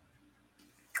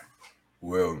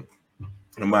 Well,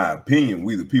 in my opinion,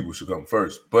 we the people should come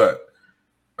first, but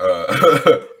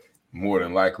uh, more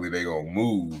than likely they gonna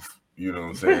move. You know what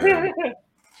I'm saying?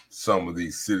 Some of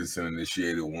these citizen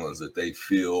initiated ones that they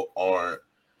feel aren't,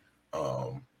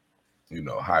 um,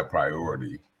 high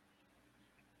priority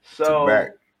to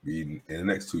back So in the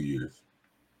next 2 years.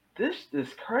 this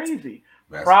is crazy.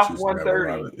 Prop Massachusetts have a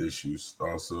lot 130. of issues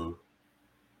also.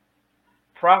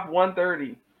 Prop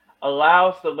 130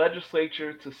 allows the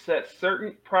legislature to set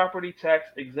certain property tax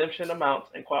exemption amounts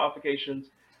and qualifications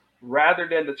rather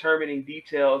than determining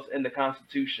details in the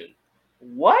Constitution.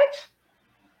 What?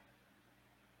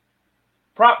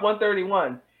 Prop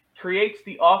 131 creates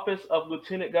the office of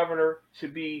Lieutenant Governor to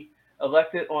be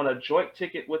elected on a joint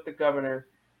ticket with the governor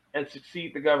and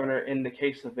succeed the governor in the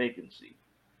case of vacancy.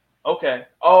 Okay.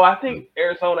 Oh, I think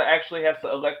Arizona actually has to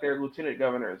elect their lieutenant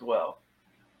governor as well,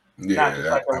 not Yeah,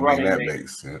 just like a I mean running that mate.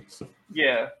 makes sense.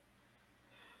 Yeah.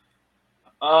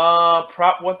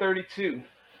 Prop 132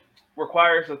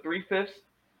 requires a three-fifths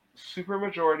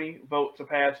supermajority vote to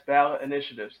pass ballot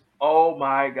initiatives. Oh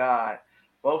my God.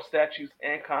 Both statutes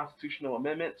and constitutional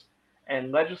amendments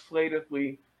and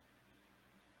legislatively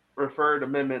referred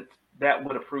amendments that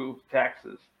would approve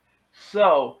taxes.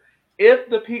 So if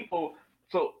the people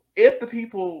if the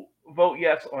people vote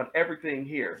yes on everything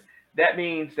here, that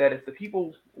means that if the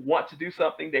people want to do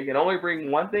something, they can only bring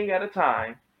one thing at a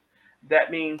time.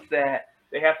 That means that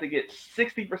they have to get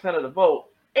 60% of the vote.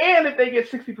 And if they get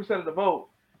 60% of the vote,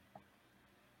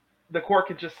 the court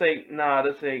can just say, nah,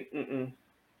 this ain't,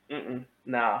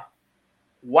 nah.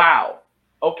 Wow.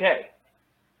 Okay.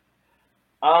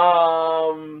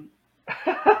 Um,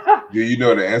 are Do you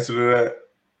know the answer to that?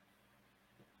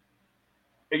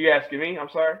 you asking me? I'm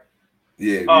sorry.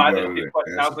 Yeah, do Oh, you I know didn't see the the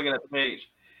question. I was answer? looking at the page.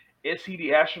 Is he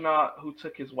the astronaut who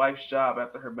took his wife's job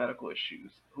after her medical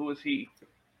issues? Who is he?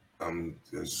 I'm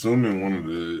assuming one of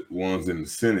the ones in the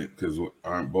Senate, because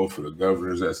aren't both of the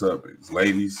governors that's up? It's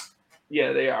ladies.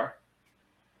 Yeah, they are.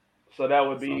 So that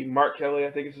would be Mark Kelly,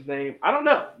 I think is his name. I don't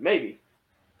know. Maybe.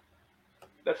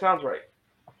 That sounds right.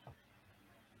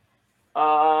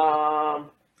 Um,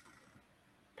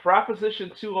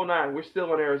 Proposition 209. We're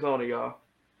still in Arizona, y'all.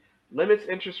 Limits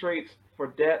interest rates for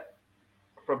debt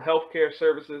from healthcare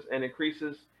services and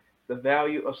increases the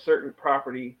value of certain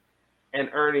property and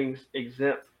earnings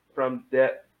exempt from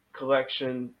debt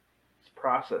collection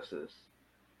processes.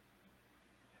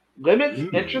 Limits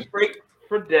Mm. interest rate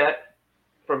for debt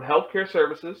from healthcare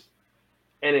services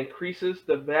and increases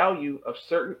the value of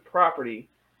certain property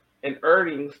and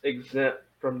earnings exempt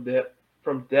from debt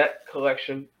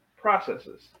collection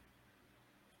processes.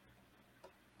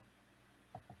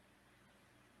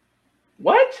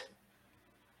 What?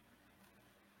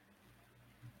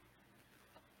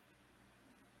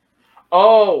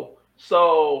 Oh,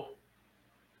 so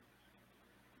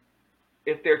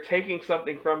if they're taking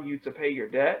something from you to pay your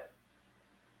debt,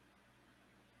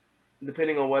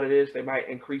 depending on what it is, they might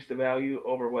increase the value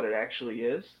over what it actually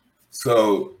is.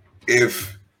 So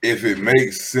if it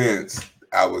makes sense,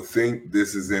 I would think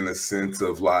this is in a sense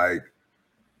of like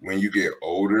when you get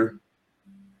older,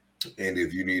 and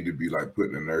if you need to be like put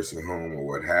in a nursing home or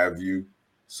what have you,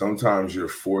 sometimes you're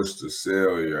forced to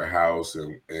sell your house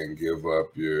and give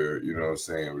up your, you know what I'm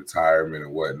saying, retirement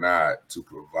and whatnot to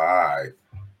provide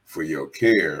for your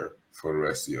care for the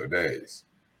rest of your days.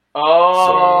 So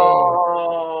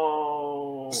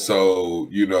Oh.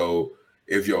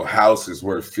 if your house is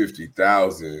worth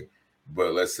 50,000,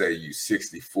 but let's say you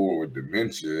 64 with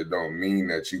dementia, it don't mean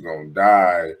that you're gonna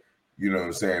die, you know what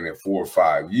I'm saying, in 4 or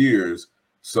 5 years.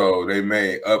 So they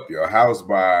may up your house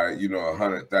by,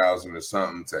 100,000 or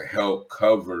something to help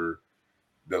cover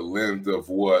the length of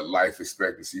what life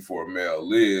expectancy for a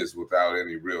male is without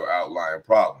any real outlying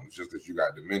problems. Just because you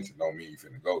got dementia don't mean you're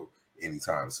finna go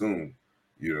anytime soon.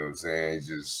 You know what I'm saying?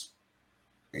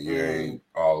 And you Mm. ain't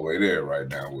all the way there right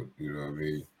now with, you know what I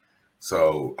mean?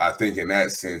 So I think in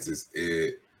that sense, it's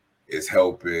it. is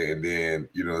helping, and then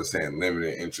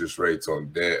limited interest rates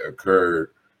on debt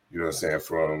occurred,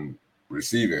 from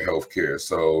receiving healthcare.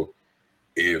 So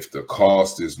if the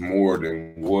cost is more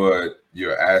than what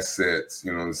your assets,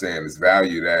 is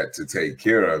valued at to take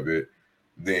care of it,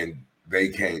 then they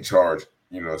can't charge,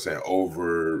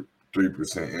 over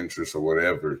 3% interest or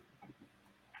whatever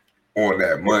on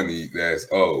that money that's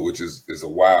which is a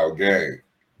wild game.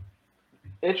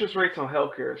 Interest rates on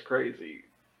healthcare is crazy.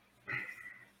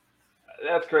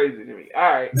 That's crazy to me. All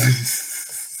right.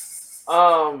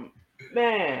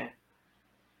 Man.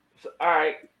 So, all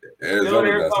right.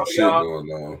 Arizona got some shit going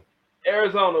on.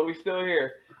 Arizona, we still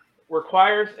here.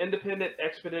 Requires independent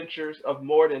expenditures of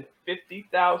more than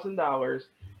 $50,000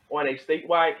 on a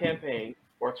statewide campaign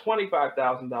or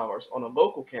 $25,000 on a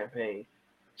local campaign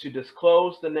to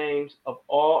disclose the names of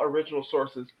all original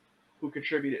sources who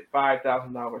contributed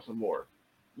 $5,000 or more.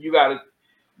 You gotta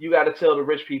tell the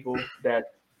rich people that's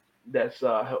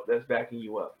backing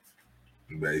you up.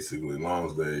 Basically, as long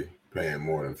as they paying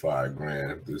more than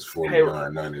 $5,000, this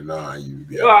 $49.99, you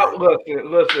be well,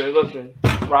 listen.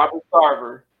 Robert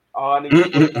Sarver. All I need is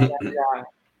 $49.99.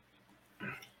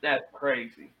 That's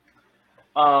crazy.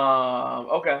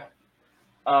 Okay.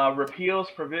 Repeals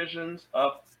provisions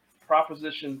of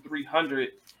Proposition 300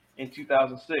 in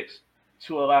 2006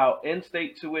 to allow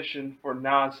in-state tuition for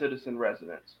non-citizen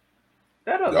residents.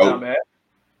 That doesn't sound bad.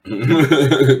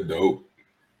 Dope.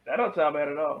 That doesn't sound bad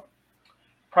at all.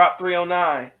 Prop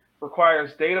 309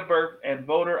 requires date of birth and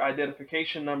voter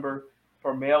identification number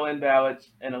for mail-in ballots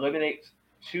and eliminates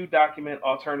two-document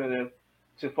alternative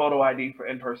to photo ID for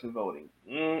in-person voting.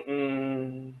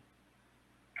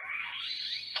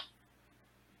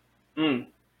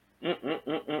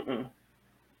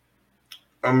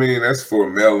 I mean, that's for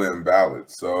mail-in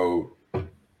ballots. So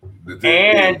the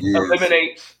thing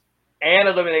is,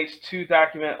 eliminates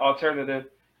two-document alternative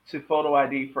to photo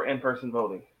ID for in-person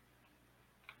voting.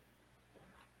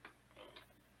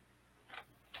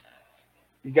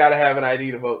 You got to have an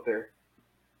ID to vote there.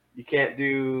 You can't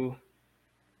do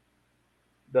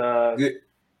the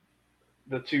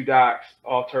two docs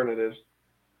alternatives.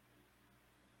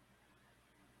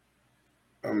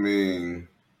 I mean,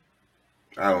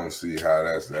 I don't see how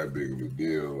that's that big of a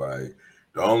deal. Like,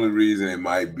 the only reason it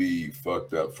might be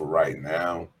fucked up for right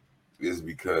now is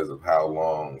because of how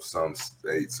long some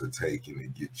states are taking to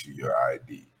get you your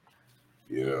ID.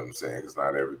 You know what I'm saying? Because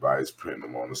not everybody's printing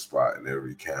them on the spot in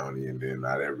every county, and then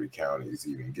not every county is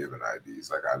even giving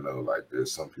IDs. Like, I know, like,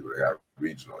 there's some people that have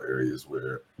regional areas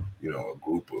where, a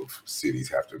group of cities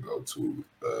have to go to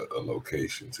a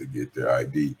location to get their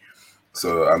ID.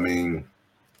 So, I mean,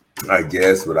 I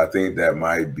guess, but I think that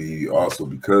might be also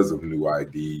because of new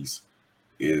IDs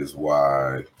is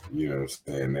why,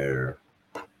 they're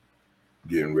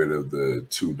getting rid of the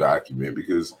two document,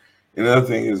 because another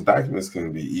thing is documents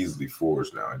can be easily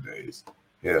forged nowadays.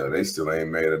 Yeah, they still ain't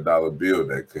made a dollar bill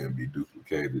that couldn't be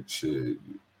duplicated. Shit,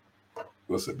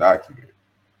 what's a document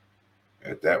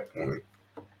at that point?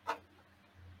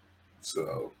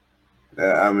 So,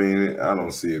 I mean, I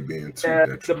don't see it being too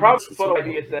detrimental. The problem with photo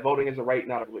ID is that voting is a right,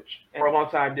 not a privilege. And for a long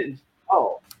time, didn't.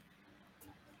 Oh,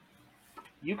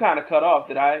 you kind of cut off.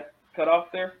 Did I cut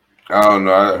off there? I don't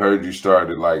know. I heard you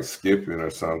started like skipping or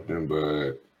something,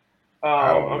 but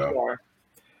I don't know. I'm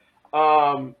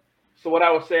sorry. So what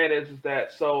I was saying is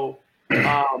that the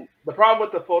problem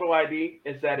with the photo ID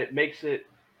is that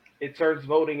it turns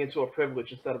voting into a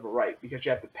privilege instead of a right, because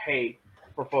you have to pay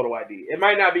for photo ID. It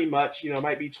might not be much, it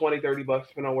might be $20, $30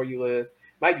 depending on where you live.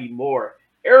 It might be more.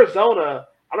 Arizona,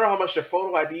 I don't know how much their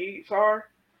photo IDs are.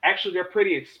 Actually, they're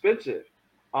pretty expensive.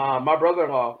 My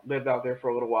brother-in-law lived out there for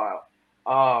a little while.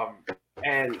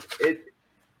 And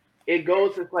it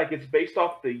goes, it's based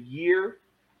off the year.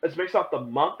 It's based off the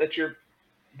month that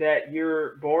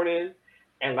you're born in,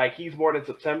 and like he's born in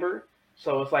September.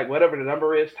 So it's like whatever the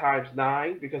number is times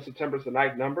 9, because September's the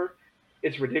 9th number.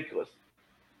 It's ridiculous.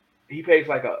 He had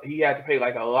to pay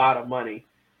like a lot of money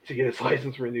to get his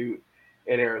license renewed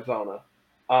in Arizona.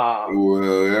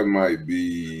 Well, that might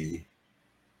be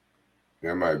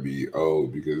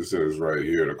old, because it says right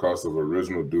here the cost of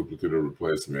original duplicate or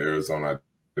replacement Arizona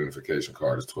identification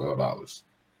card is $12.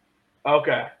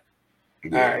 Okay.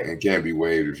 Yeah, right. And can't be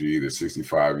waived if you're either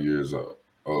 65 years old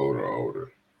or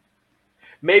older.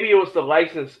 Maybe it was the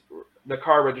license, the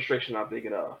car registration I'm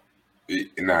thinking of.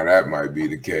 Now that might be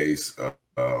the case,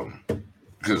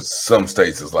 because some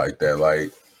states is like that.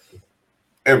 Like,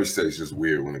 every state's just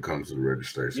weird when it comes to the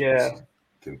registration. Yeah.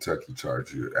 Kentucky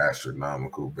charge you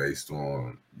astronomical based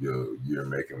on your year,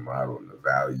 make, and model and the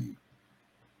value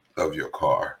of your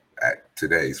car at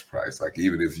today's price. Like,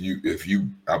 even if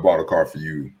I bought a car for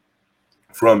you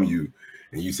from you,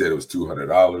 and you said it was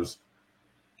 $200,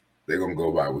 they're gonna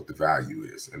go by what the value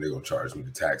is, and they're gonna charge me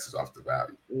the taxes off the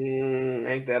value.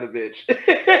 Ain't that a bitch?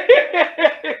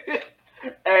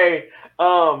 Hey,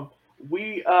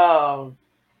 we uh,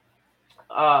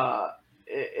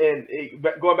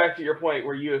 going back to your point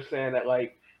where you were saying that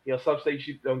like some states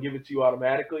you don't give it to you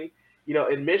automatically.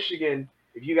 In Michigan,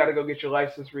 if you got to go get your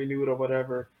license renewed or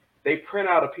whatever, they print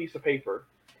out a piece of paper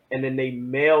and then they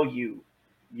mail you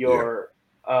your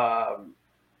um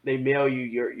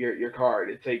your card.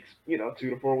 It takes 2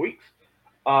 to 4 weeks.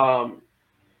 Um,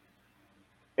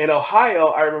 in Ohio,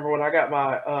 I remember when I got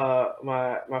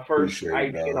my first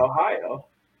Appreciate it, ID in dog. Ohio,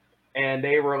 and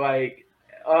they were like,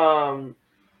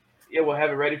 "Yeah, we'll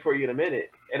have it ready for you in a minute."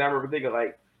 And I remember thinking,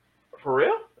 like, "For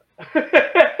real?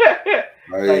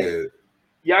 Oh, Like, yeah,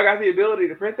 y'all got the ability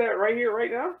to print that right here,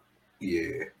 right now?"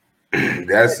 yeah.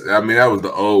 That was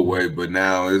the old way, but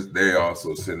now they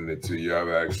also sending it to you. I've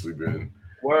actually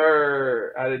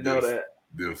Word, I didn't know been that.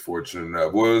 been fortunate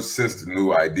enough. Well, since the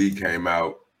new ID came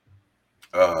out,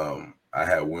 I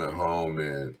had went home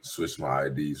and switched my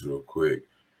IDs real quick,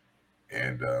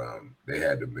 and they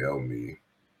had to mail me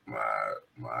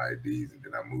my IDs, and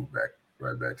then I moved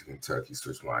right back to Kentucky,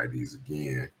 switched my IDs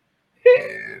again,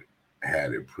 and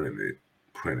had it printed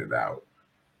out.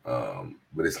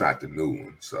 But it's not the new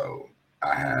one, so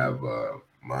I have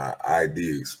my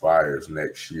ID expires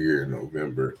next year in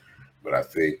November, but I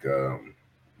think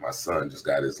my son just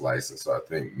got his license, so I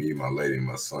think me, my lady, and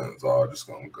my son's all just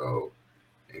gonna go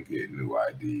and get new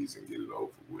IDs and get it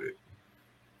over with.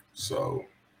 So,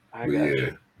 I but got yeah,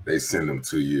 you. they send them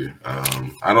to you.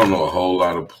 I don't know a whole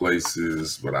lot of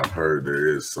places, but I've heard there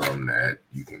is some that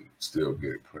you can still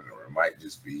get it printed, or it might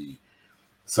just be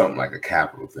something like a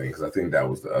capital thing. Because I think that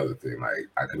was the other thing. Like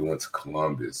I could have went to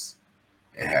Columbus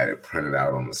and had it printed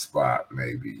out on the spot.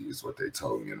 Maybe is what they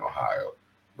told me in Ohio,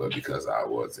 but because I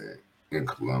wasn't in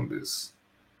Columbus,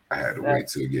 I had to That wait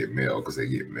till it get mailed because they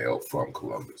get mailed from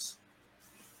Columbus.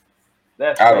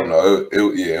 that's I don't crazy. know.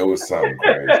 It was something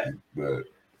crazy, but it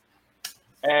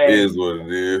Hey, is what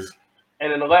it is.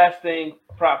 and then the last thing,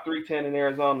 Prop 310 in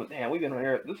Arizona. Damn, we've been on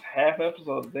air this half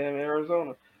episode of damn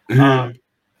Arizona. Um,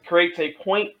 Creates a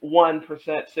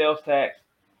 0.1% sales tax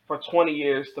for 20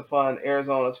 years to fund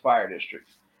Arizona's fire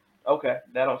districts. Okay,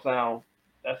 that sound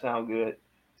good.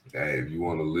 Hey, if you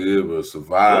want to live or What?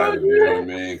 survive, you know what I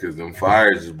mean? Because them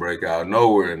fires just break out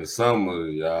nowhere in the summer,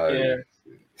 y'all. Yeah,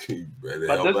 You better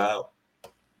but help out.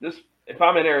 this if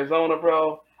I'm in Arizona,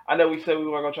 bro, I know we said we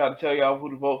weren't gonna try to tell y'all who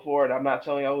to vote for, and I'm not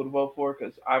telling y'all who to vote for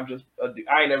because I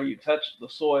ain't never even touched the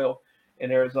soil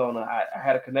in Arizona. I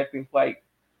had a connecting flight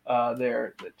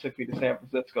there that took me to San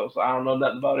Francisco, so I don't know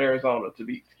nothing about Arizona to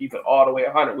keep it all the way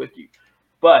 100 with you.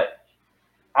 But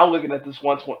I'm looking at this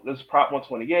Prop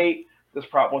 128, this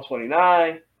Prop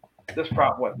 129, this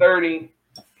Prop 130,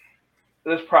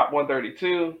 this Prop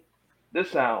 132.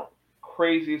 This sound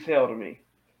crazy as hell to me.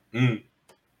 Mm.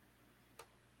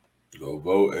 Go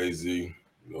vote, AZ.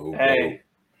 Go vote. Hey,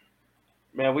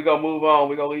 man, we gonna move on.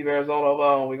 We gonna leave Arizona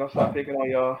alone. We gonna stop picking on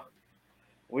y'all.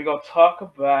 We gonna talk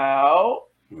about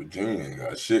Virginia ain't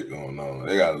got shit going on.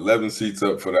 They got 11 seats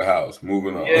up for the House.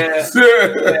 Moving on. yeah,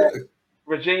 yeah.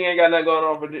 Virginia ain't got nothing going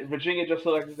on. Virginia just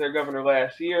elected their governor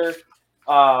last year.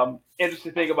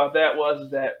 Interesting thing about that was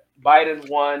is that Biden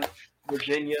won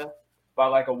Virginia by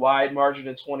like a wide margin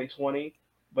in 2020,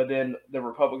 but then the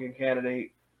Republican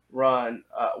candidate won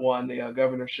the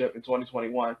governorship in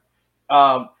 2021.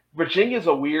 Virginia is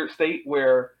a weird state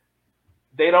where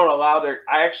they don't allow their.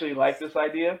 I actually like this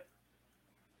idea.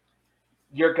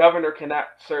 Your governor cannot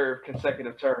serve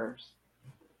consecutive terms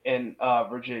in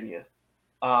Virginia.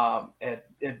 And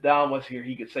if Don was here,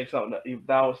 he could say something. If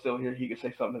Don was still here, he could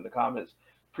say something in the comments.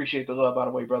 Appreciate the love, by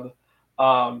the way, brother.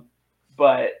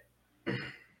 But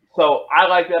so I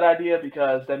like that idea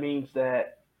because that means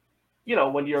that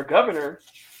when you're a governor,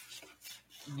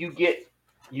 you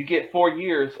get 4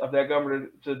 years of that governor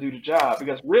to do the job.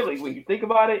 Because really, when you think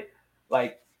about it,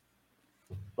 like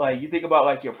you think about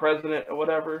like your president or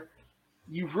whatever,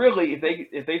 you really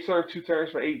if they serve 2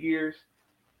 terms for 8 years,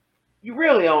 you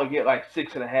really only get like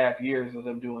 6.5 years of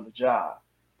them doing the job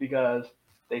because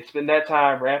they spend that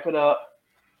time ramping up,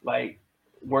 like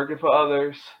working for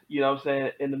others, what I'm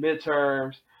saying, in the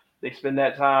midterms. They spend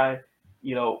that time,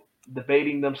 you know,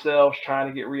 debating themselves, trying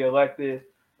to get reelected.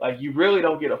 Like you really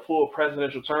don't get a full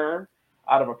presidential term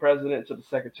out of a president to the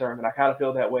second term. And I kind of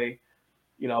feel that way,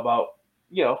 about,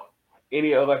 you know,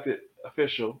 any elected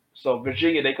official. So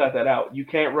Virginia, they cut that out. You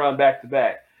can't run back to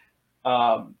back.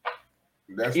 Um,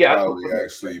 That's yeah, probably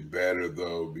actually better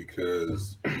though,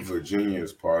 because Virginia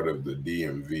is part of the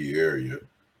DMV area,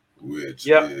 which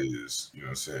Yep. is,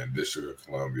 District of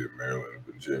Columbia, Maryland, and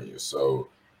Virginia. So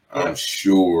I'm Yep.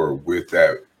 sure with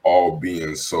that all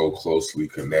being so closely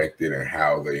connected and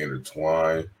how they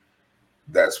intertwine,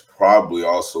 that's probably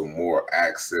also more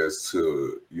access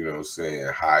to,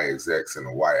 high execs in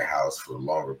the White House for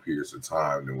longer periods of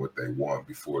time than what they want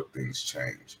before things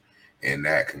change. And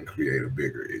that can create a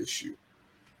bigger issue.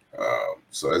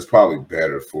 So it's probably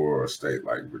better for a state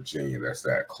like Virginia that's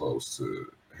that close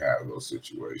to have those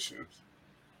situations.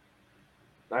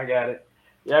 I got it.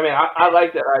 Yeah, I mean, I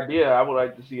like that idea. I would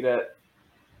like to see that.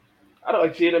 I'd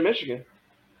like to see it in Michigan.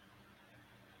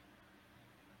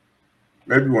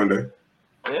 Maybe one day.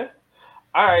 Yeah.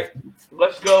 All right.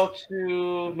 Let's go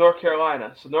to North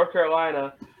Carolina. So North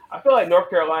Carolina, I feel like North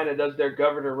Carolina does their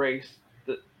governor race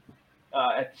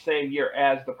at the same year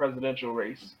as the presidential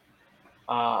race.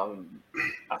 I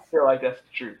feel like that's the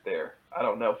truth there. I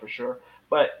don't know for sure,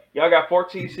 but y'all got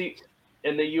 14 seats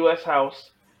in the U.S.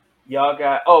 House. Y'all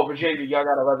got Virginia. Y'all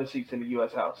got 11 seats in the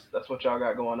U.S. House. That's what y'all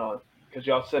got going on because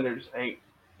y'all senators ain't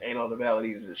on the ballot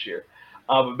either this year.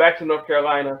 But back to North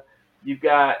Carolina, you've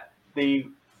got the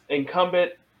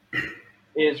incumbent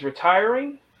is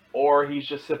retiring or he's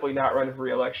just simply not running for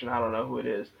re-election. I don't know who it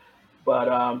is,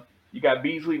 but you got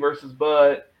Beasley versus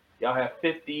Bud. Y'all have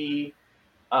 50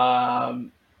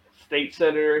 state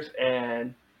senators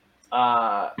and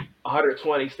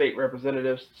 120 state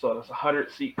representatives. So that's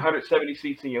 170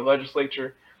 seats in your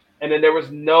legislature. And then there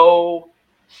was no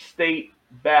state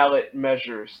ballot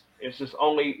measures. It's just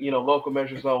only, local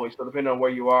measures only. So depending on where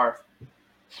you are,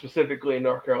 specifically in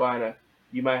North Carolina,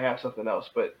 you might have something else.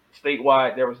 But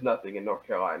statewide, there was nothing in North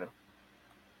Carolina.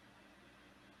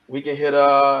 We can hit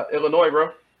Illinois,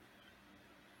 bro.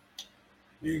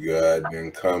 You got the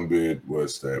incumbent,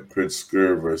 what's that,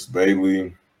 Pritzker versus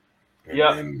Bailey. And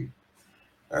Yep. then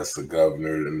that's the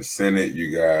governor. In the Senate,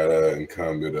 you got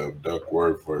incumbent of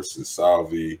Duckworth versus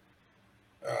Salvi.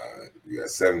 You got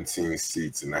 17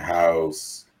 seats in the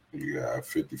House. You got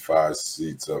 55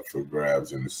 seats up for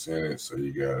grabs in the Senate. So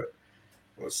you got,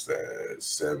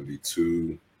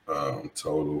 72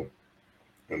 total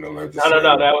in the legislature.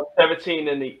 No. That was 17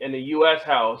 in the U.S.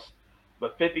 House,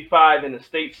 but 55 in the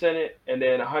state Senate, and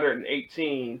then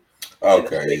 118.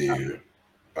 Okay, yeah.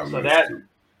 So that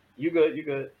you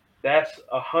good. That's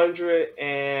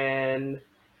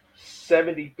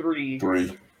 173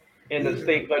 in the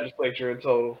state legislature in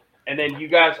total, and then you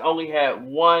guys only had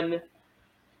one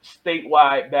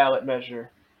statewide ballot measure,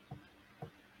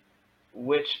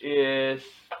 which is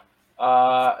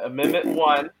Amendment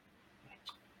 1.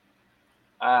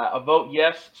 A vote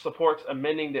yes supports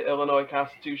amending the Illinois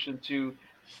Constitution to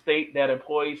state that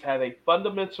employees have a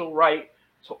fundamental right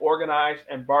to organize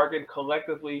and bargain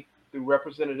collectively through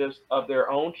representatives of their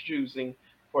own choosing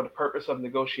for the purpose of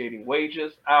negotiating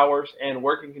wages, hours, and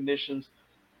working conditions,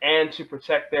 and to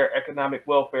protect their economic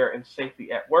welfare and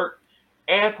safety at work,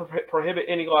 and prohibit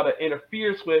any law that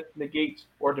interferes with, negates,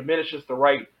 or diminishes the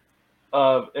right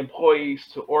of employees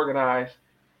to organize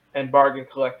and bargain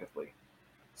collectively.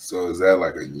 So is that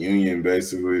like a union,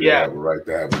 basically? They have a right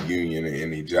to have a union in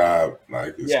any job.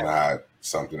 Like it's not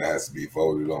something that has to be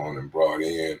voted on and brought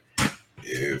in.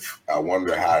 If I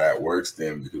wonder how that works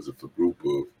then, because if a group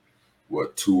of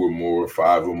 2 or more,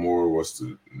 5 or more, what's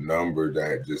the number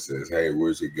that just says, hey,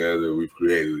 we're together, we've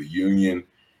created a union,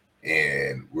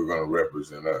 and we're going to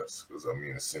represent us? Because, I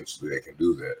mean, essentially they can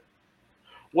do that.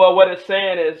 Well, what it's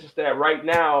saying is that right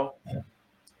now,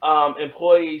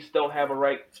 employees don't have a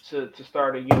right to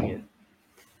start a union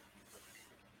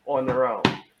on their own.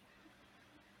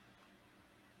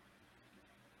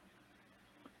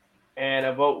 And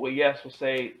a vote with yes will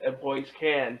say employees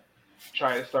can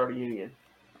try to start a union.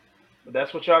 But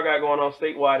that's what y'all got going on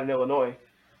statewide in Illinois.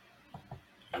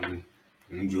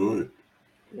 Enjoy it.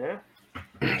 Yeah.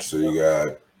 So you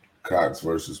got Cox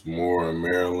versus Moore in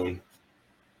Maryland.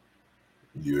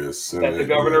 U.S. Senate. That's the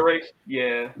governor race?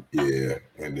 Yeah. Yeah.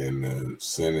 And then the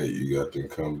Senate, you got the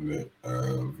incumbent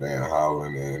Van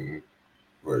Hollen and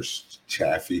versus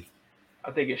Chaffee.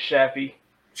 I think it's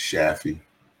Chaffee.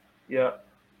 Yeah.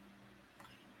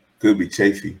 Could be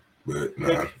Chafee, but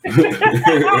nah.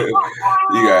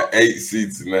 You got 8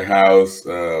 seats in the House,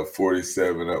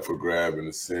 47 up for grab in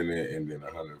the Senate, and then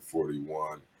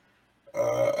 141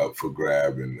 up for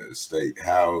grab in the state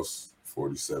House,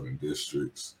 47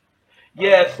 districts.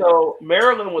 Yeah, so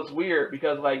Maryland was weird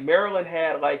because Maryland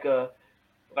had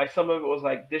some of it was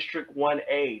like District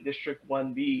 1A, District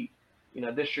 1B,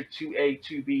 District 2A,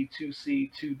 2B,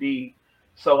 2C, 2D.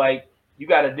 So you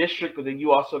got a district, but then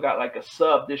you also got a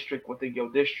sub district within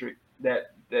your district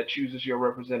that chooses your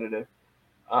representative.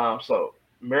 So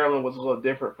Maryland was a little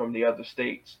different from the other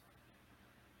states.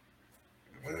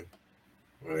 Man.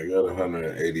 Well, they got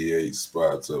 188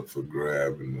 spots up for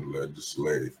grab in the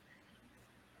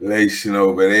legislation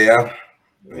over there.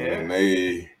 And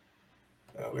they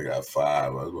got 5. I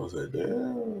was going to say,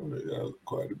 damn, they got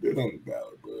quite a bit on the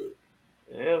ballot. But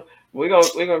yeah, we're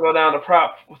gonna go down to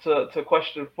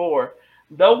question 4.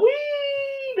 The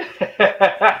weed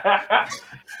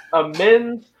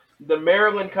amends the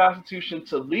Maryland Constitution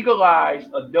to legalize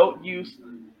adult use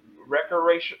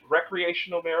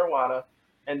recreational marijuana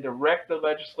and direct the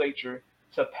legislature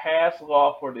to pass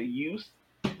law for the use,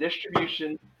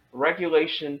 distribution,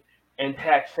 regulation, and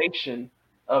taxation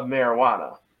of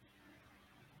marijuana.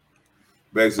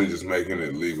 basically just making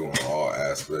it legal in all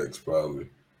aspects, probably.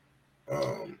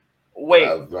 And Wait,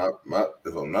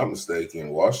 if I'm not mistaken,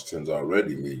 Washington's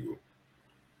already legal.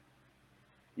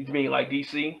 you mean like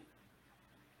DC?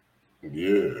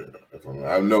 Yeah,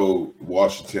 I know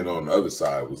Washington on the other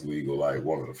side was legal, like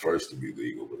one of the first to be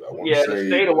legal. But I want to Yeah, the say,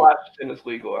 state of Washington is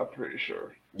legal, I'm pretty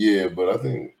sure. yeah, but I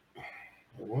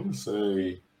want to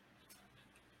say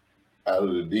out of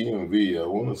the DMV, I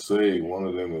want to say one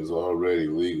of them is already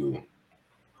legal.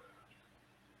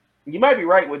 You might be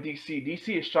right with DC.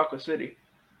 DC is Chocolate City.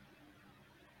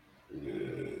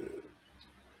 Yeah.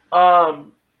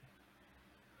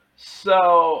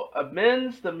 So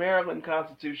amends the Maryland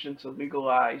Constitution to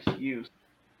legalize use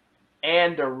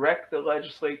and direct the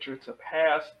legislature to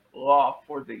pass law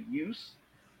for the use,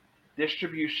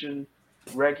 distribution,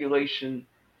 regulation,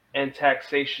 and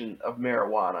taxation of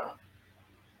marijuana.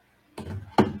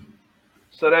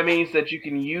 So that means that you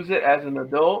can use it as an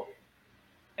adult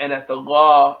and that the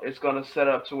law is going to set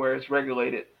up to where it's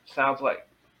regulated. Sounds like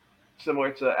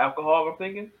similar to alcohol, I'm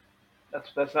thinking.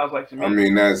 That sounds like to me. I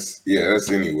mean, that's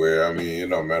anywhere. I mean, it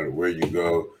don't matter where you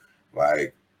go.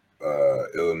 Like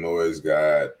Illinois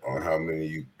got on how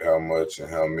much and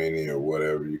how many or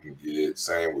whatever you can get.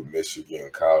 Same with Michigan,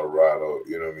 Colorado.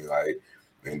 You know what I mean? Like,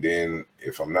 and then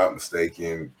if I'm not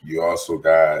mistaken, you also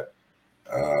got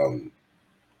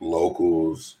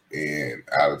locals and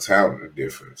out of towners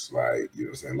difference. Like, you know what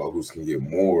I'm saying? Locals can get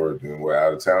more than what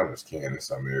out of towners can in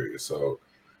some areas. So,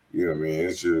 you know what I mean?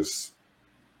 It's just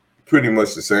pretty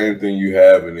much the same thing you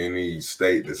have in any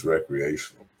state that's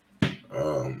recreational,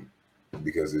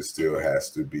 because it still has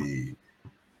to be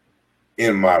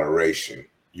in moderation.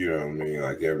 You know what I mean?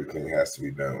 Like everything has to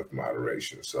be done with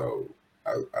moderation. So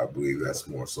I believe that's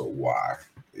more so why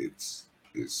it's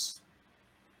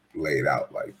laid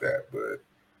out like that. But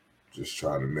just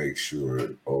trying to make sure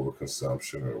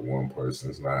overconsumption or one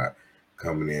person's not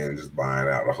coming in and just buying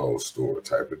out a whole store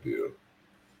type of deal.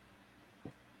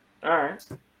 All right.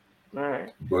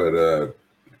 But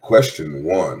question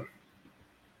 1.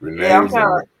 Yeah,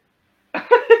 Go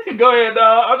ahead,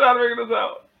 dog. I'm trying to figure this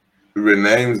out.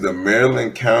 Renames the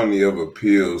Maryland County of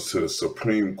Appeals to the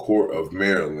Supreme Court of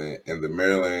Maryland and the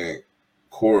Maryland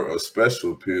Court of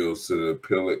Special Appeals to the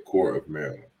Appellate Court of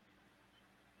Maryland.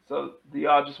 So do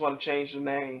y'all just want to change the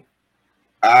name?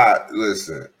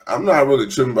 Listen, I'm not really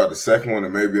tripping about the second one,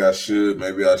 and maybe I should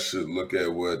look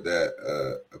at what that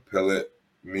appellate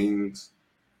means.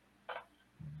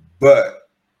 But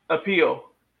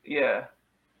appeal, yeah.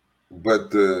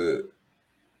 But the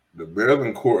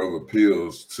Maryland Court of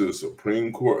Appeals to the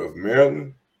Supreme Court of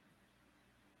Maryland,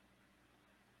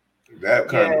 that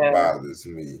kind of bothers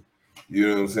me. You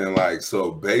know what I'm saying? Like, so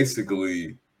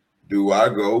basically, do I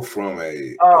go from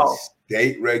a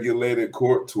state-regulated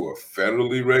court to a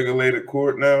federally regulated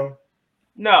court now?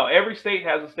 No, every state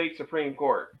has a state Supreme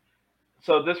Court.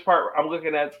 So this part, I'm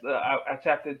looking at, I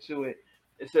tapped into it.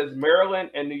 It says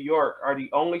Maryland and New York are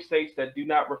the only states that do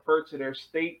not refer to their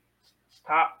state's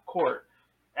top court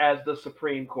as the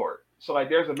Supreme Court. So like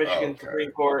there's a Michigan Supreme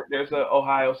Court, there's an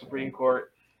Ohio Supreme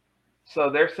Court.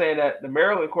 So they're saying that the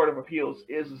Maryland Court of Appeals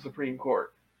is the Supreme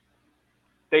Court.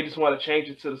 They just want to change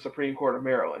it to the Supreme Court of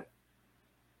Maryland.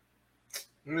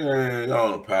 Man,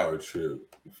 y'all on a power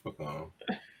trip. Fuck on.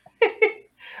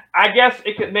 I guess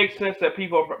it could make sense that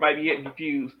people might be getting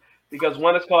confused because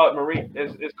one is called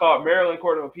it's called Maryland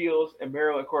Court of Appeals and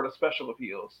Maryland Court of Special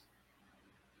Appeals.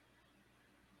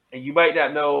 And you might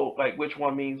not know like which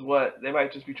one means what. They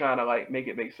might just be trying to like make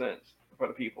it make sense for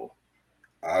the people.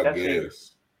 I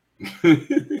guess.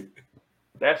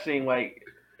 That seemed like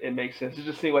it makes sense. It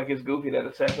just seemed like it's goofy that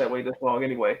it sat that way this long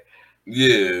anyway.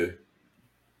 Yeah.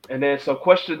 And then so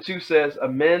question 2 says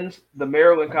amends the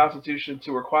Maryland Constitution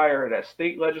to require that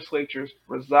state legislatures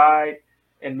reside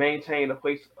and maintain a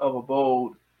place of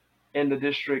abode in the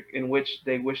district in which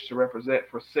they wish to represent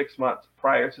for 6 months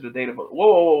prior to the date of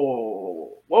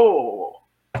whoa.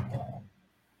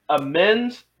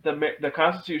 Amends the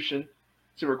Constitution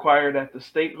to require that the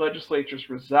state legislators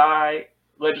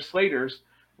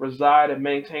reside and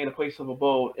maintain a place of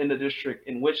abode in the district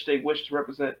in which they wish to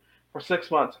represent for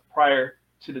 6 months prior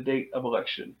to the date of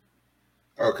election.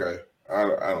 Okay, I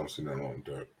don't see nothing wrong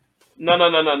with that. No.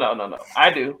 I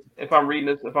do. If I'm reading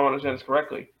this, if I'm understanding this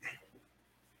correctly.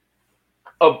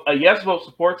 A yes vote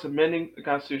supports amending the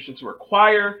Constitution to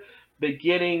require,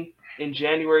 beginning in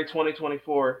January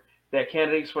 2024, that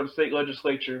candidates for the state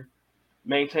legislature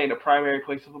maintain a primary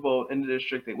place of abode in the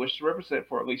district they wish to represent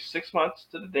for at least 6 months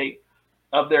to the date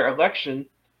of their election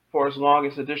for as long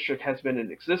as the district has been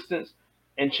in existence,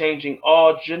 and changing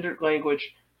all gendered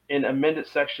language in amended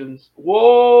sections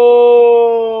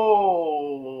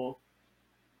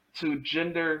to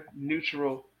gender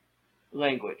neutral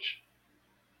language.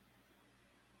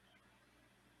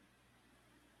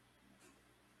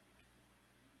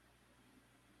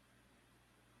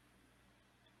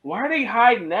 Why are they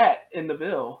hiding that in the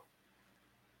bill?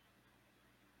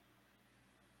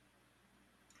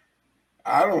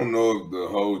 I don't know if the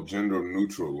whole gender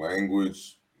neutral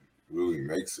language really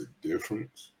makes a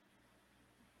difference.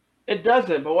 It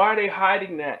doesn't, but why are they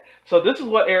hiding that? So this is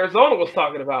what Arizona was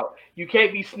talking about. You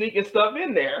can't be sneaking stuff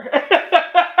in there.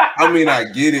 I mean, I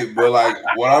get it, but like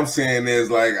what I'm saying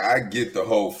is like I get the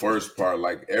whole first part,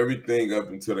 like everything up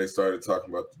until they started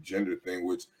talking about the gender thing,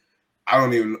 which I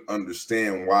don't even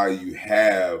understand why you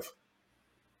have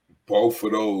both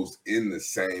of those in the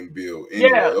same bill.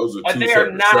 Anyway, yeah, those are and two they are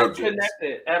separate not subjects.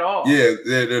 connected at all. Yeah,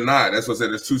 they're not. That's what I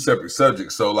said. There's two separate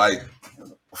subjects. So like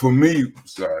for me,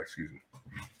 sorry, excuse me.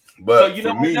 But So you for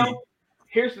know what? me, No,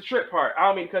 here's the trick part. I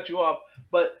don't mean to cut you off,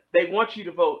 but they want you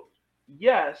to vote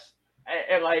yes,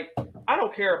 and like I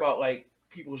don't care about like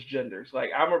people's genders.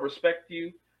 Like I'm gonna respect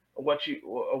you, what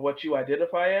you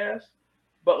identify as,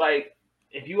 but like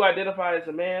if you identify as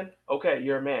a man, okay,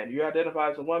 you're a man. You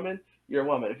identify as a woman, you're a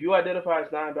woman. If you identify as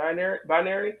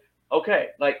binary, okay.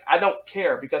 Like I don't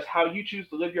care because how you choose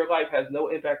to live your life has no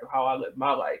impact on how I live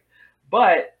my life.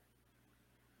 But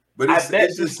I bet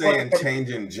it's this just question. saying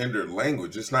changing gender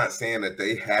language. It's not saying that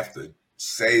they have to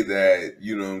say that,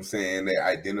 you know what I'm saying, they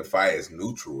identify as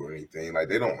neutral or anything. Like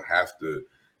they don't have to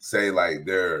say like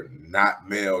they're not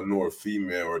male nor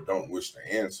female or don't wish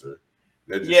to answer.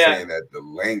 They're just Yeah, saying that the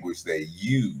language they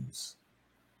use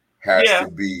has yeah.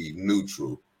 to be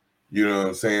neutral. You know what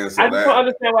I'm saying? I So just don't that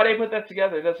understand why they put that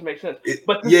together. It doesn't make sense. it's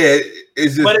But just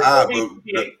it still odd. needs But to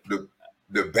be.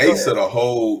 the Go base ahead. of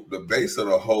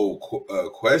the whole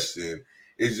question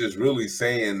is just really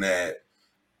saying that,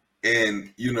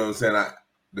 and you know what I'm saying.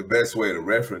 The best way to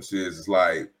reference is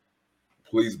like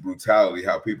police brutality.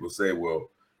 How people say, well,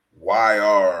 why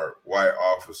are white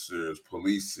officers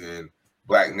policing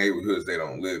black neighborhoods they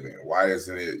don't live in? Why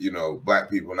isn't it, black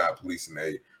people not policing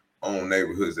their own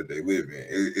neighborhoods that they live in?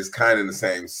 It's kind of in the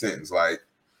same sentence. Like,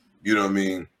 you know what I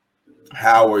mean?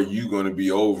 How are you going to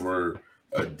be over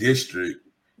a district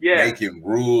Yeah, making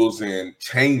rules and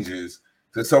changes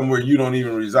to somewhere you don't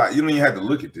even reside? You don't even have to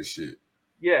look at this shit.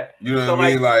 yeah. You know So what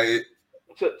I like mean?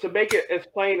 Like, to make it as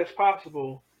plain as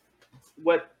possible,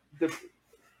 what the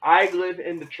I live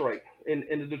in Detroit, in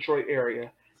the Detroit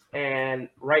area, and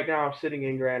right now I'm sitting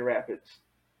in Grand Rapids.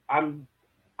 I'm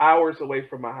hours away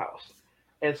from my house,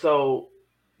 and so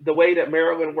the way that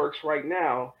Maryland works right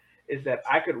now is that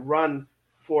I could run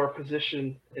for a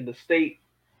position in the state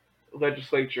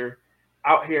legislature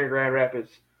out here in Grand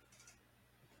Rapids,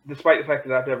 despite the fact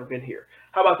that I've never been here.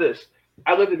 How about this?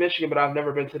 I lived in Michigan, but I've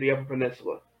never been to the Upper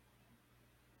Peninsula.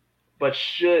 But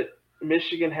should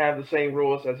Michigan have the same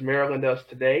rules as Maryland does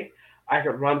today, I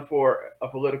could run for a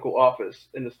political office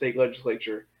in the state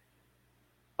legislature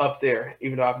up there,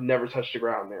 even though I've never touched the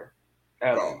ground there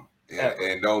at all, ever.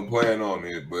 and don't plan on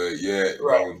it, but yet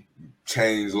Right. gonna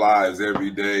change lives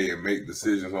every day and make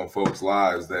decisions on folks'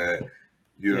 lives that,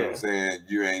 you know what I'm Yeah. saying,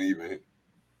 you ain't even,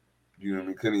 you know what I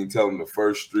mean, couldn't even tell them the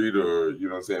first street or, you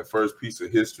know what I'm saying, first piece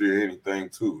of history or anything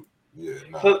too. Yeah,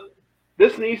 nah. So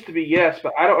this needs to be yes,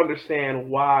 but I don't understand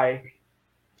why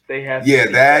they have to Yeah,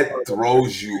 keep that that part of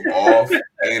throws you off,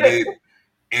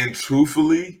 and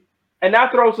truthfully, and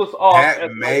that throws us off that as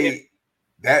like if may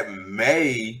that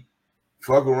may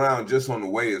fuck around just on the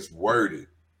way it's worded,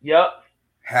 yep,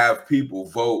 have people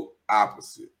vote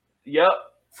opposite yep,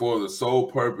 for the sole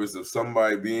purpose of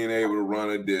somebody being able to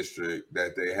run a district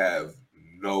that they have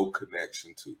no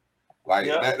connection to. Like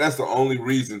yep. that's the only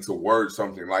reason to word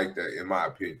something like that, in my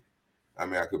opinion. I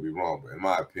mean, I could be wrong, but in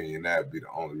my opinion, that would be the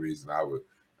only reason I would.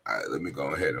 Let me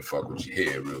go ahead and fuck with your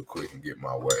head real quick and get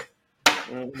my way.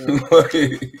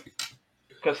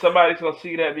 Because somebody's gonna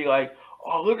see that and be like,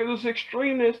 "Oh, look at this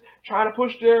extremist trying to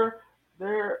push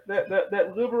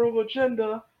that liberal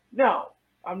agenda." No,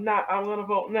 I'm not. I'm gonna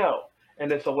vote no.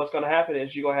 And then so what's gonna happen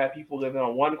is you're gonna have people living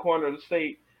on one corner of the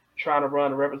state trying to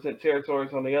run and represent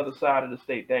territories on the other side of the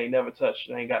state they ain't never touched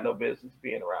and ain't got no business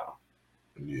being around.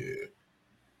 Yeah.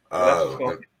 So that's what's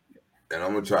going on. And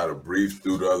I'm going to try to brief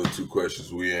through the other two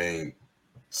questions we ain't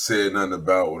said nothing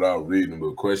about without reading.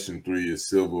 But question 3 is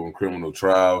civil and criminal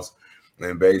trials.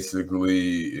 And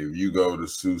basically, if you go to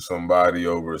sue somebody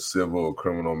over a civil or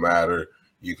criminal matter,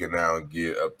 you can now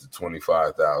get up to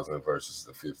 $25,000 versus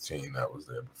the 15 that was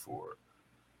there before.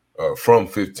 From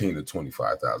 15 to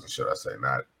 25,000, should I say?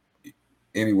 Not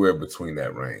anywhere between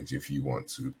that range. If you want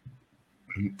to,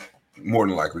 more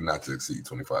than likely not to exceed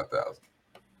 25,000.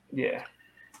 Yeah.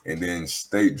 And then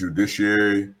state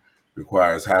judiciary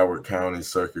requires Howard County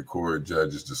Circuit Court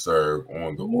judges to serve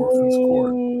on the Orphans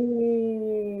Court.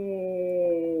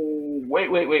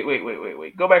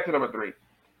 Wait. Go back to number 3.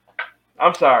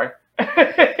 I'm sorry.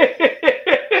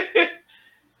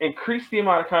 Increase the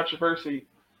amount of controversy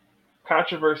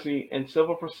in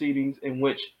civil proceedings in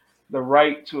which the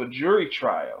right to a jury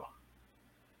trial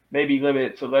may be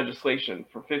limited to legislation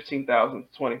from $15,000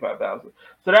 to $25,000.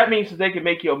 So that means that they can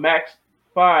make you a max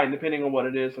fine, depending on what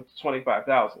it is, up to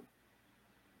 $25,000.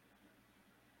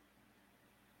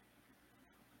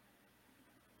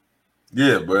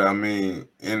 Yeah, but I mean,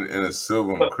 in a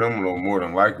civil and criminal, more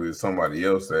than likely it's somebody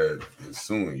else that is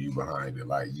suing you behind it.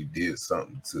 Like you did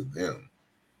something to them.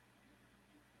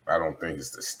 I don't think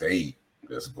it's the state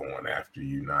that's going after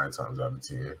you 9 times out of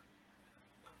 10.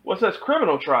 Well, it says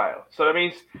criminal trial. So that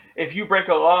means if you break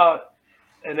a law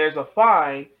and there's a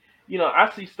fine,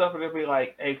 I see stuff and it'll be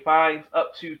like, hey, fines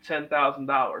up to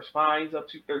 $10,000, fines up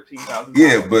to $13,000.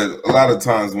 Yeah, but a lot of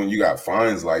times when you got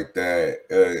fines like that,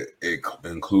 it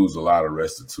includes a lot of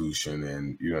restitution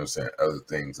and other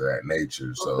things of that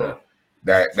nature. So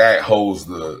that holds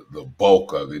the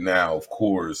bulk of it. Now, of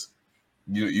course,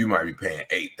 you might be paying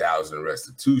 $8,000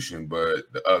 restitution, but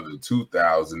the other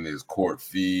 $2,000 is court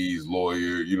fees,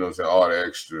 lawyer, all the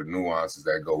extra nuances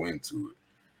that go into it.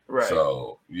 Right.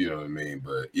 So, you know what I mean?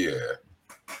 But yeah.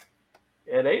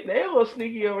 Yeah, they a little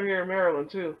sneaky over here in Maryland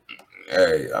too.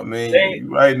 Hey, I mean,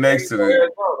 you right next to the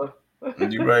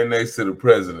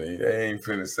president. They ain't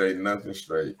finna say nothing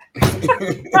straight.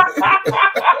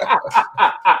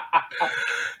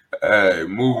 Hey,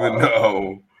 moving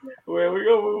on. Well, we're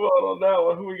gonna move on that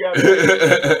one. Who we got?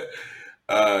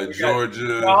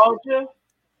 Georgia.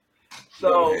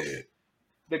 So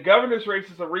the governor's race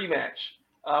is a rematch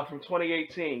from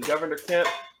 2018. Governor Kemp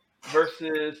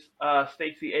versus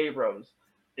Stacey Abrams.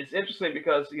 It's interesting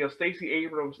because Stacey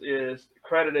Abrams is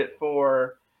credited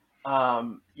for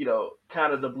kind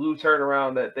of the blue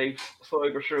turnaround that they've slowly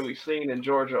but surely seen in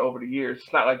Georgia over the years.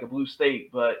 It's not like a blue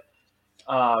state, but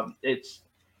it's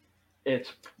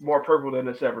more purple than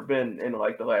it's ever been in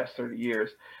like the last 30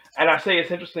 years. And I say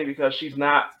it's interesting because she's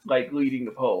not like leading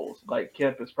the polls. Like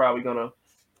Kemp is probably gonna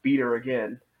beat her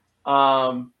again.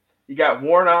 You got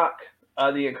Warnock,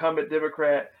 the incumbent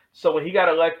Democrat. So when he got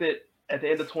elected at the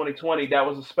end of 2020, that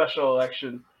was a special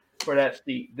election for that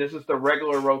seat. This is the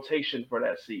regular rotation for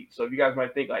that seat. So if you guys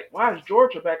might think like, why is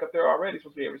Georgia back up there already? It's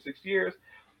supposed to be every 6 years.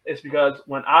 It's because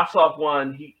when Ossoff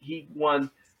won, he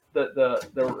won the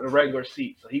regular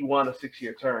seat. So he won a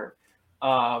 6-year term.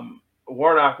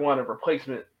 Warnock won a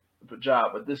replacement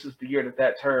job, but this is the year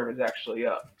that term is actually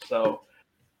up. So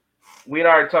we had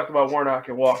already talked about Warnock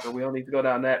and Walker. We don't need to go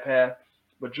down that path.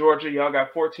 But Georgia, y'all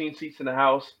got 14 seats in the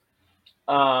House.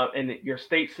 And your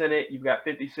state Senate, you've got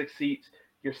 56 seats.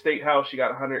 Your state House, you got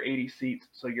 180 seats.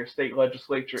 So your state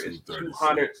legislature is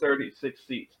 236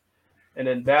 seats. And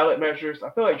then ballot measures, I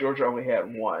feel like Georgia only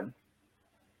had one.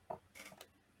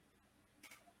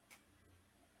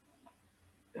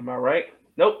 Am I right?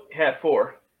 Nope, it had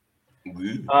 4.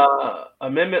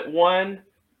 Amendment 1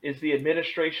 is the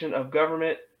administration of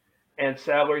government and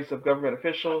salaries of government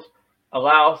officials,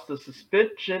 allows the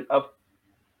suspension of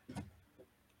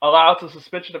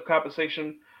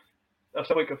compensation of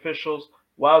public officials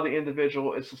while the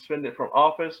individual is suspended from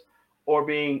office or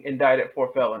being indicted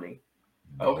for felony.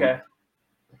 Okay.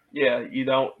 Yeah,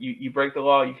 you break the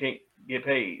law, you can't get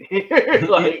paid.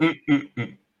 Like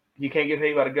you can't get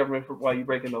paid by the government while you're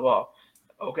breaking the law.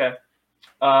 Okay.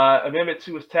 Amendment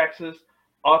 2 is taxes.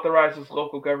 Authorizes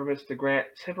local governments to grant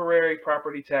temporary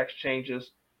property tax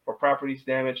changes for properties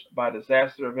damaged by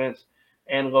disaster events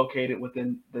and located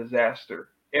within disaster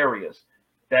areas.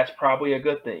 That's probably a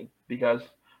good thing because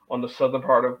on the southern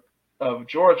part of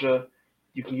Georgia,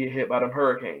 you can get hit by them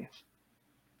hurricanes.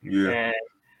 Yeah. And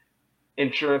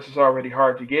insurance is already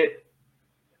hard to get.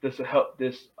 This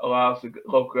allows the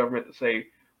local government to say,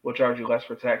 we'll charge you less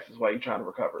for taxes while you're trying to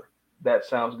recover. That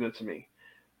sounds good to me.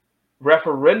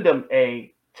 Referendum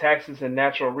A, taxes and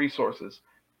natural resources.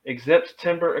 exempts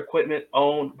timber equipment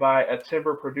owned by a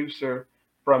timber producer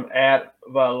from ad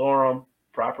valorem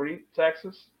property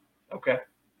taxes. Okay,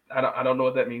 I don't know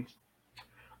what that means.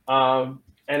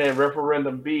 And then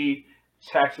referendum B,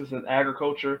 taxes in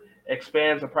agriculture,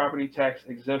 expands the property tax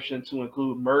exemption to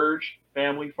include merged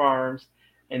family farms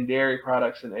and dairy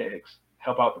products and eggs.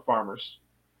 Help out the farmers.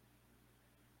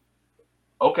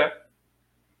 Okay,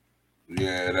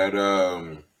 Yeah, that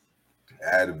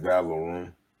added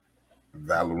valorum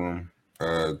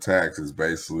tax is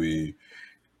basically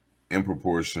in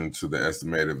proportion to the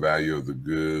estimated value of the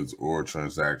goods or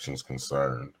transactions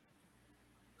concerned.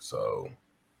 So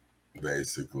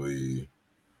basically,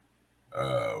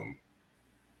 um,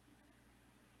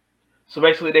 so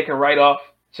basically they can write off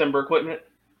timber equipment.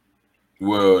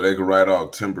 well, they can write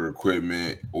off timber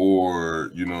equipment,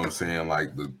 or you know what I'm saying,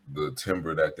 like the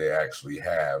timber that they actually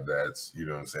have. That's, you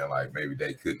know what I'm saying, like maybe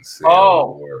they couldn't sell,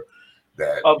 Oh, or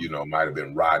that, uh, you know, might have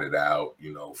been rotted out,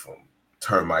 you know, from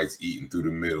termites eating through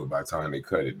the middle by the time they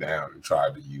cut it down and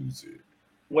tried to use it.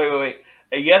 wait.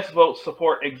 A yes vote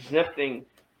support exempting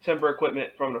timber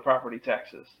equipment from the property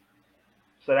taxes.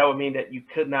 So that would mean that you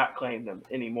could not claim them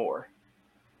anymore.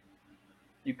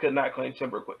 You could not claim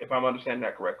timber equipment, if I'm understanding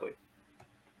that correctly.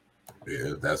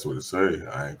 Yeah, that's what it say.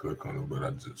 I ain't click on it, but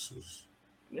I just was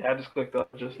Yeah, I just clicked on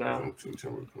it just now.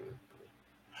 timber equipment.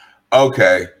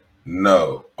 Okay,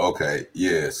 no, okay,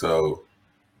 yeah. So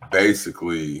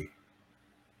basically,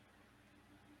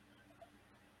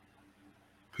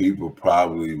 people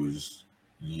probably was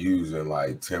using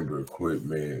like timber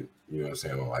equipment, you know what I'm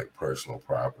saying, on like personal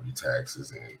property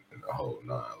taxes and the whole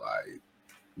nine, like,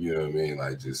 you know what I mean,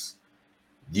 like just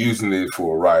using it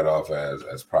for a write off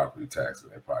as property taxes.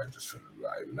 They probably just finna be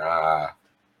like, nah.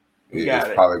 It's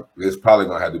Got it. probably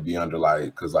gonna have to be under, like,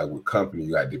 because like with company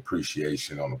you got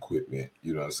depreciation on equipment,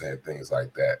 you know what I'm saying, things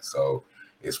like that. So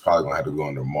it's probably gonna have to go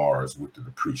under Mars with the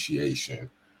depreciation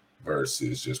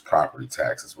versus just property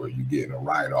taxes where you're getting a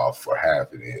write off for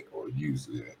having it or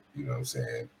using it, you know what I'm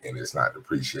saying, and it's not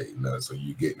depreciating none. So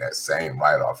you're getting that same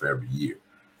write off every year.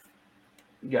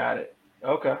 Got it.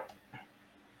 Okay.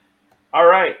 All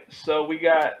right. So we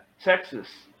got Texas.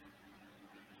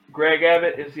 Greg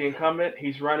Abbott is the incumbent.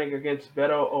 He's running against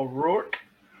Beto O'Rourke.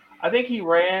 I think he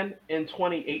ran in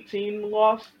 2018 and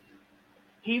lost.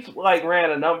 He's like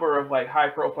ran a number of like high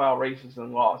profile races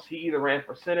and lost. He either ran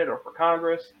for Senate or for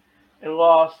Congress and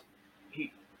lost.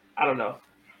 He I don't know.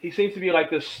 He seems to be like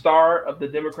the star of the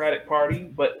Democratic Party,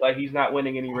 but like he's not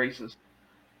winning any races.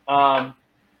 Um,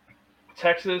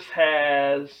 Texas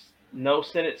has no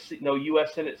Senate seat, no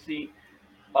U.S. Senate seat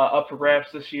up for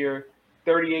grabs this year.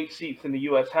 38 seats in the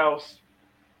U.S. House.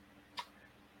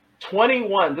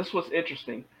 21. This was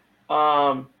interesting.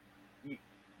 Um,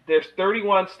 there's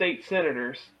 31 state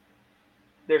senators.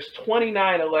 There's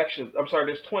 29 elections. I'm sorry.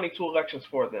 There's 22 elections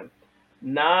for them.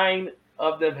 9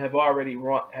 of them have already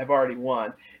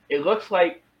won. It looks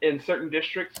like in certain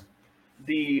districts,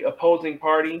 the opposing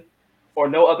party or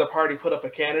no other party put up a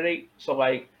candidate. So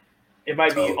like it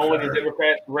might be only the Okay.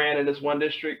 Democrats ran in this one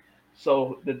district.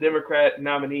 So the Democrat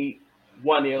nominee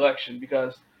won the election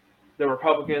because the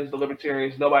Republicans, the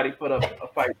Libertarians, nobody put up a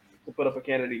fight to put up a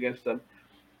candidate against them.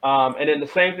 And then the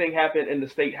same thing happened in the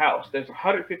state house. There's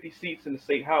 150 seats in the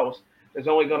state house. There's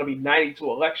only going to be 92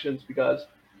 elections because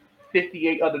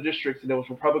 58 other districts, and there was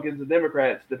Republicans and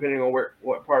Democrats, depending on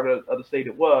what part of the state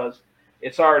it was.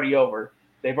 It's already over.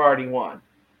 They've already won,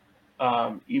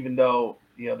 even though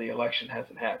the election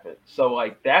hasn't happened. So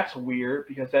like that's weird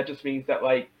because that just means that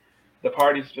like the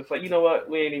party's just like, you know what,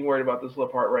 we ain't even worried about this little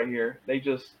part right here.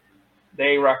 They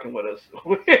ain't rocking with us.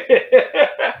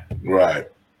 Right.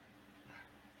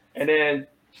 And then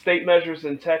state measures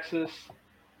in Texas.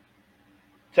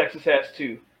 Texas has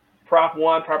two.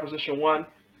 Proposition 1.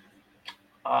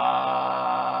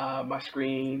 My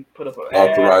screen put up an ad.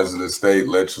 Authorizes the state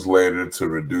legislature to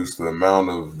reduce the amount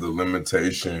of the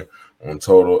limitation on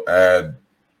total ad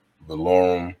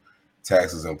valorem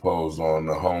taxes imposed on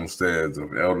the homesteads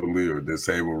of elderly or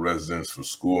disabled residents for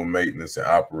school maintenance and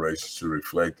operations to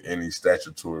reflect any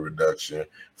statutory reduction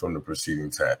from the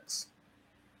preceding tax.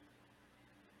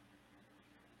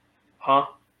 Huh?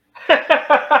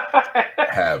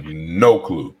 Have no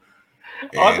clue.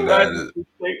 And Authorizes the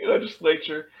state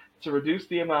legislature to reduce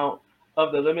the amount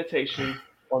of the limitation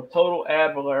on total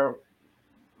ad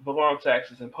valorem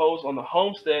taxes imposed on the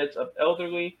homesteads of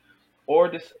elderly or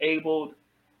disabled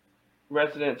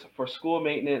residents for school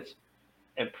maintenance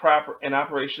and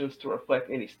operations to reflect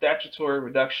any statutory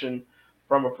reduction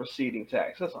from a preceding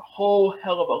tax. That's a whole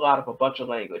hell of a lot of a bunch of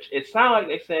language. It sounds like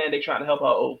they're saying they're trying to help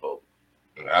out old folks.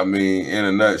 I mean, in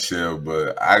a nutshell,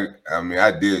 but I mean,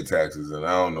 I did taxes and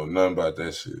I don't know nothing about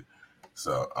that shit.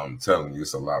 So I'm telling you,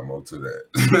 it's a lot more to that.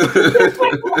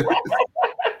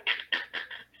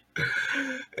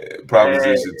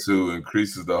 Proposition 2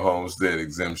 increases the homestead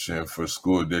exemption for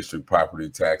school district property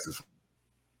taxes.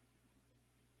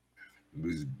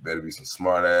 These better be some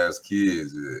smart ass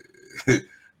kids.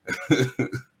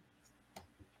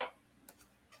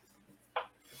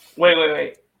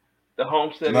 Wait. The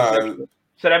homestead exemption.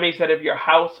 So that means that if your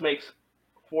house makes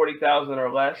 $40,000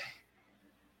 or less,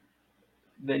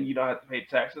 then you don't have to pay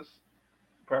taxes,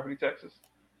 property taxes.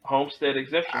 Homestead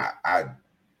exemption. I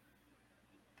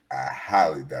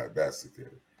highly doubt that's the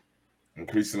case.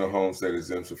 Increasing the homestead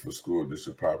exemption for school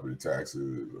district property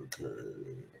taxes. Okay.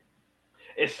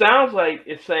 It sounds like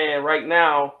it's saying right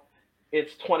now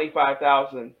it's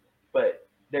 25,000, but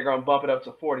they're gonna bump it up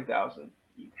to 40,000.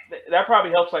 That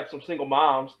probably helps like some single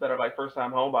moms that are like first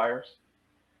time home buyers.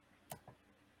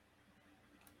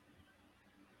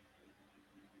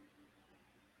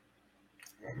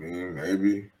 I mean,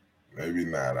 maybe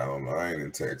not. I don't know. I ain't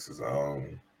in Texas. I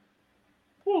don't.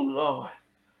 Oh Lord,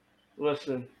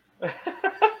 listen,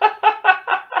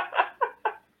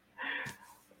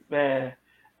 man.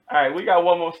 All right, we got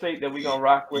one more state that we gonna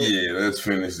rock with. Yeah, let's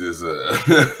finish this.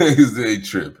 They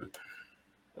tripping.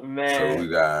 Man, so we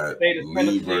got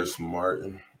Lee versus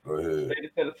Martin. Go ahead. State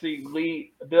of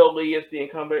Tennessee, Bill Lee is the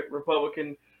incumbent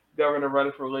Republican governor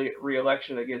running for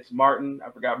re-election against Martin. I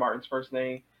forgot Martin's first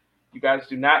name. You guys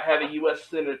do not have a U.S.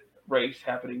 Senate race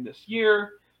happening this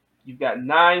year. You've got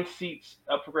 9 seats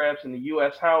up for grabs in the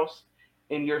U.S. House.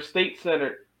 In your state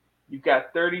Senate, you've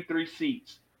got 33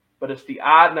 seats, but it's the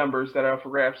odd numbers that are up for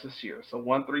grabs this year. So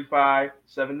 1, 3, 5,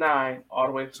 7, 9, all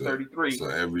the way to 33. So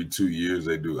every 2 years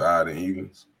they do odd and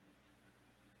evens?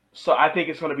 So I think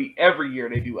it's going to be every year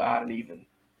they do odd and even.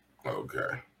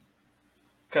 Okay.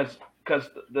 Because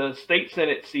the state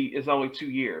Senate seat is only 2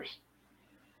 years.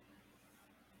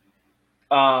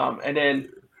 And then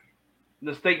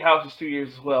the state house is 2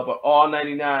 years as well, but all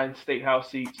 99 state house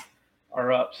seats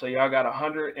are up. So y'all got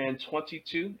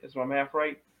 122, is my math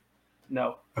right?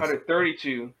 No,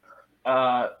 132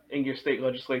 in your state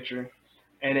legislature.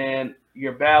 And then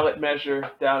your ballot measure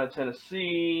down in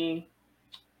Tennessee,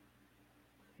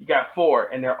 you got 4,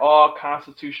 and they're all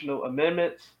constitutional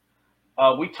amendments.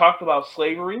 We talked about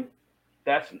slavery.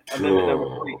 That's amendment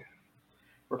number 3.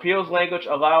 Repeals language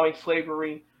allowing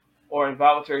slavery or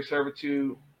involuntary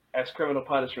servitude as criminal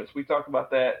punishments. We talked about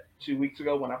that 2 weeks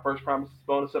ago when I first promised this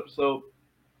bonus episode.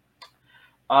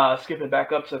 Skipping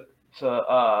back up to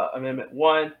Amendment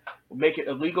 1, will make it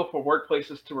illegal for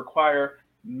workplaces to require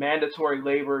mandatory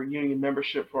labor union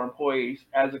membership for employees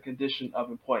as a condition of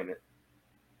employment.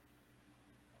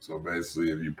 So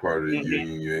basically, if you're part of the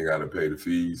union, you ain't got to pay the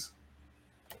fees?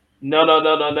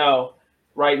 No.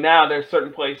 Right now, there's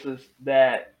certain places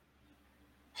that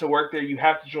to work there, you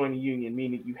have to join the union,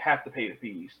 meaning you have to pay the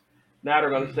fees. Now they're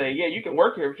going to say, yeah, you can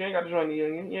work here, but you ain't got to join the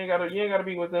union. You ain't got to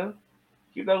be with them.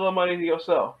 Keep that little money to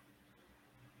yourself.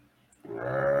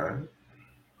 Right.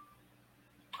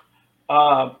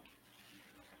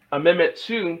 Amendment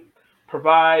 2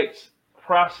 provides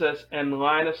process and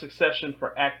line of succession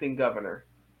for acting governor.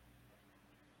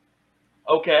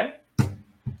 Okay.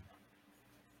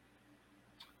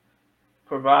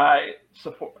 Provide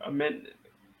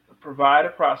a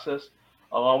process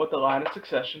along with the line of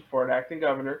succession for an acting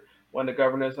governor when the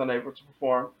governor is unable to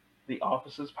perform the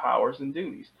office's powers and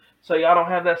duties. So y'all don't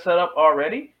have that set up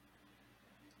already?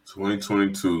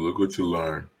 2022, look what you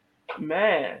learned.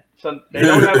 Man, so they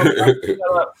don't have a set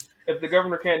up if the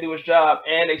governor can't do his job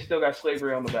and they still got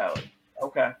slavery on the ballot.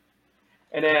 Okay.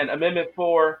 And then Amendment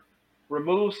 4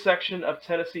 removes section of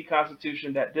Tennessee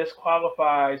Constitution that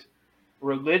disqualifies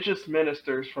religious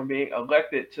ministers from being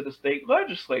elected to the state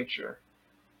legislature.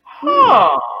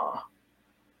 Huh.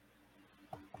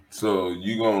 So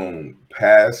you gonna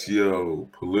pass your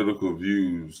political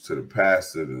views to the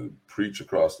pastor to preach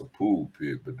across the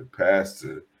pulpit, but the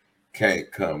pastor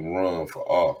can't come run for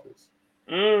office.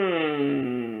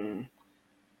 Man,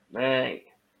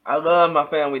 I love my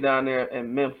family down there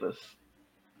in Memphis.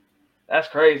 That's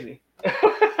crazy.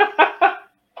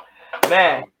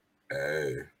 Man.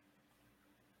 Hey.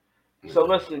 So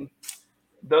listen,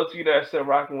 those of you that are still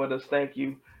rocking with us, thank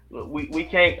you.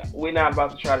 We're not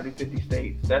about to try to do 50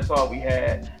 states. That's all we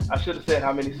had. I should have said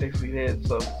how many states we did.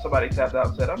 So somebody tapped out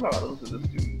and said, I'm not about to listen to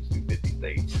this dude do 50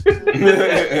 states.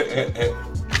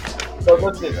 So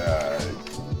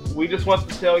listen, we just want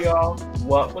to tell y'all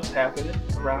what was happening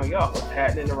around y'all, what's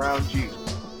happening around you.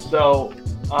 So,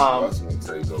 I was going to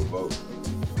say go vote.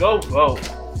 Go vote.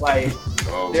 Like,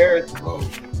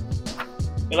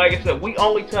 And like I said, we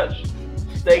only touch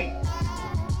state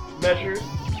measures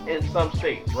in some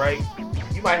states, right?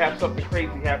 You might have something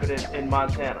crazy happening in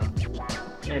Montana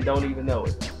and don't even know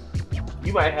it.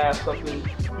 You might have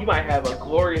a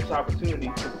glorious opportunity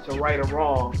to right a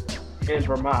wrong in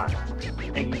Vermont,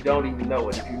 and you don't even know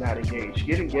it if you're not engaged.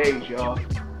 Get engaged, y'all.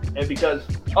 And because,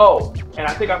 and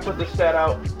I think I put this stat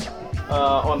out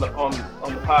on the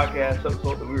podcast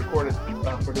episode that we recorded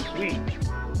for this week.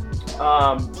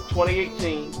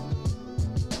 2018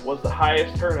 was the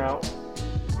highest turnout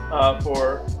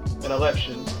for an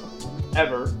election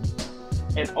ever,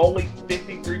 and only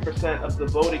 53% of the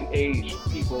voting age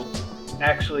people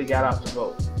actually got out to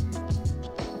vote.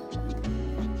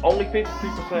 Only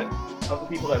 53% of the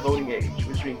people at voting age,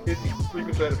 which means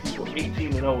 53% of people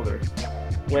 18 and older,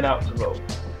 went out to vote.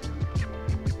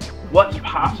 What's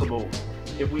possible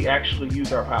if we actually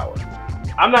use our power?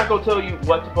 I'm not going to tell you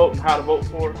what to vote and how to vote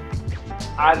for.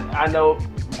 I know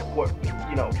what,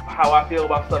 how I feel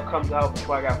about stuff comes out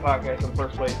before I got podcasts in the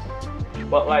first place.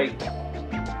 But like,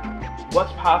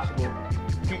 what's possible?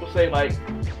 People say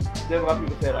there's a lot of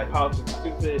people say politics is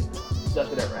stupid,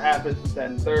 nothing ever happens, this, that,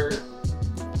 and third.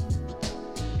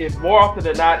 If more often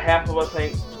than not, half of us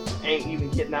ain't even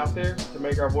getting out there to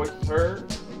make our voices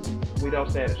heard, we don't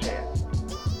stand a chance.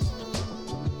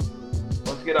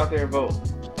 Let's get out there and vote.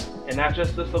 And not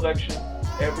just this election,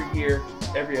 every year,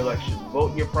 every election.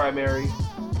 Vote in your primary,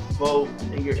 vote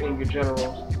in your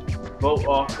generals, vote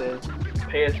often,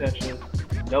 pay attention,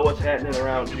 know what's happening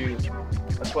around you.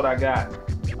 That's what I got.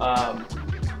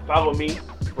 Follow me,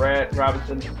 Brad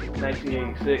Robinson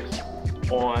 1986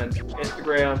 on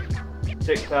Instagram,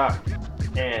 TikTok,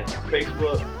 and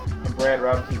Facebook. I'm Brad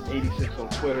Robinson 86 on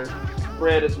Twitter.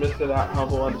 Fred is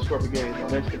Mr.Humble_Brigades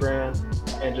on Instagram,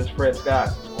 and just Fred Scott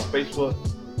on Facebook.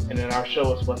 And then our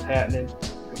show is What's Hattnin. You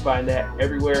can find that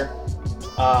everywhere.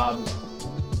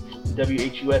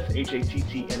 WHUS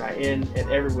HATTNIN,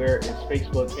 and everywhere is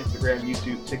Facebook, Instagram,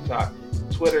 YouTube, TikTok,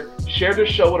 Twitter. Share this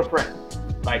show with a friend.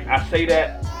 Like I say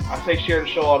share the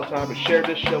show all the time, but share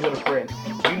this show with a friend.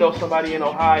 If you know somebody in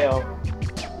Ohio,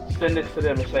 send this to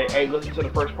them and say, hey, listen to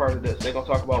the first part of this. They're going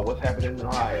to talk about what's happening in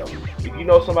Ohio. If you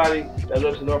know somebody that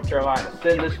lives in North Carolina,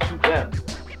 send this to them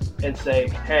and say,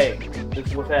 hey, this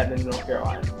is what's happening in North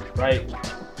Carolina, right?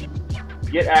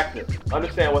 Get active,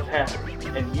 understand what's happening,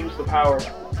 and use the power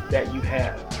that you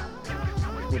have,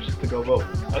 which is to go vote.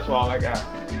 That's all I got.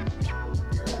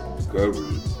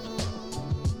 Covered.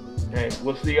 Okay,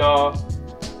 we'll see y'all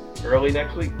early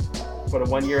next week for the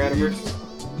 1-year anniversary.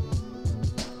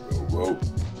 Go vote.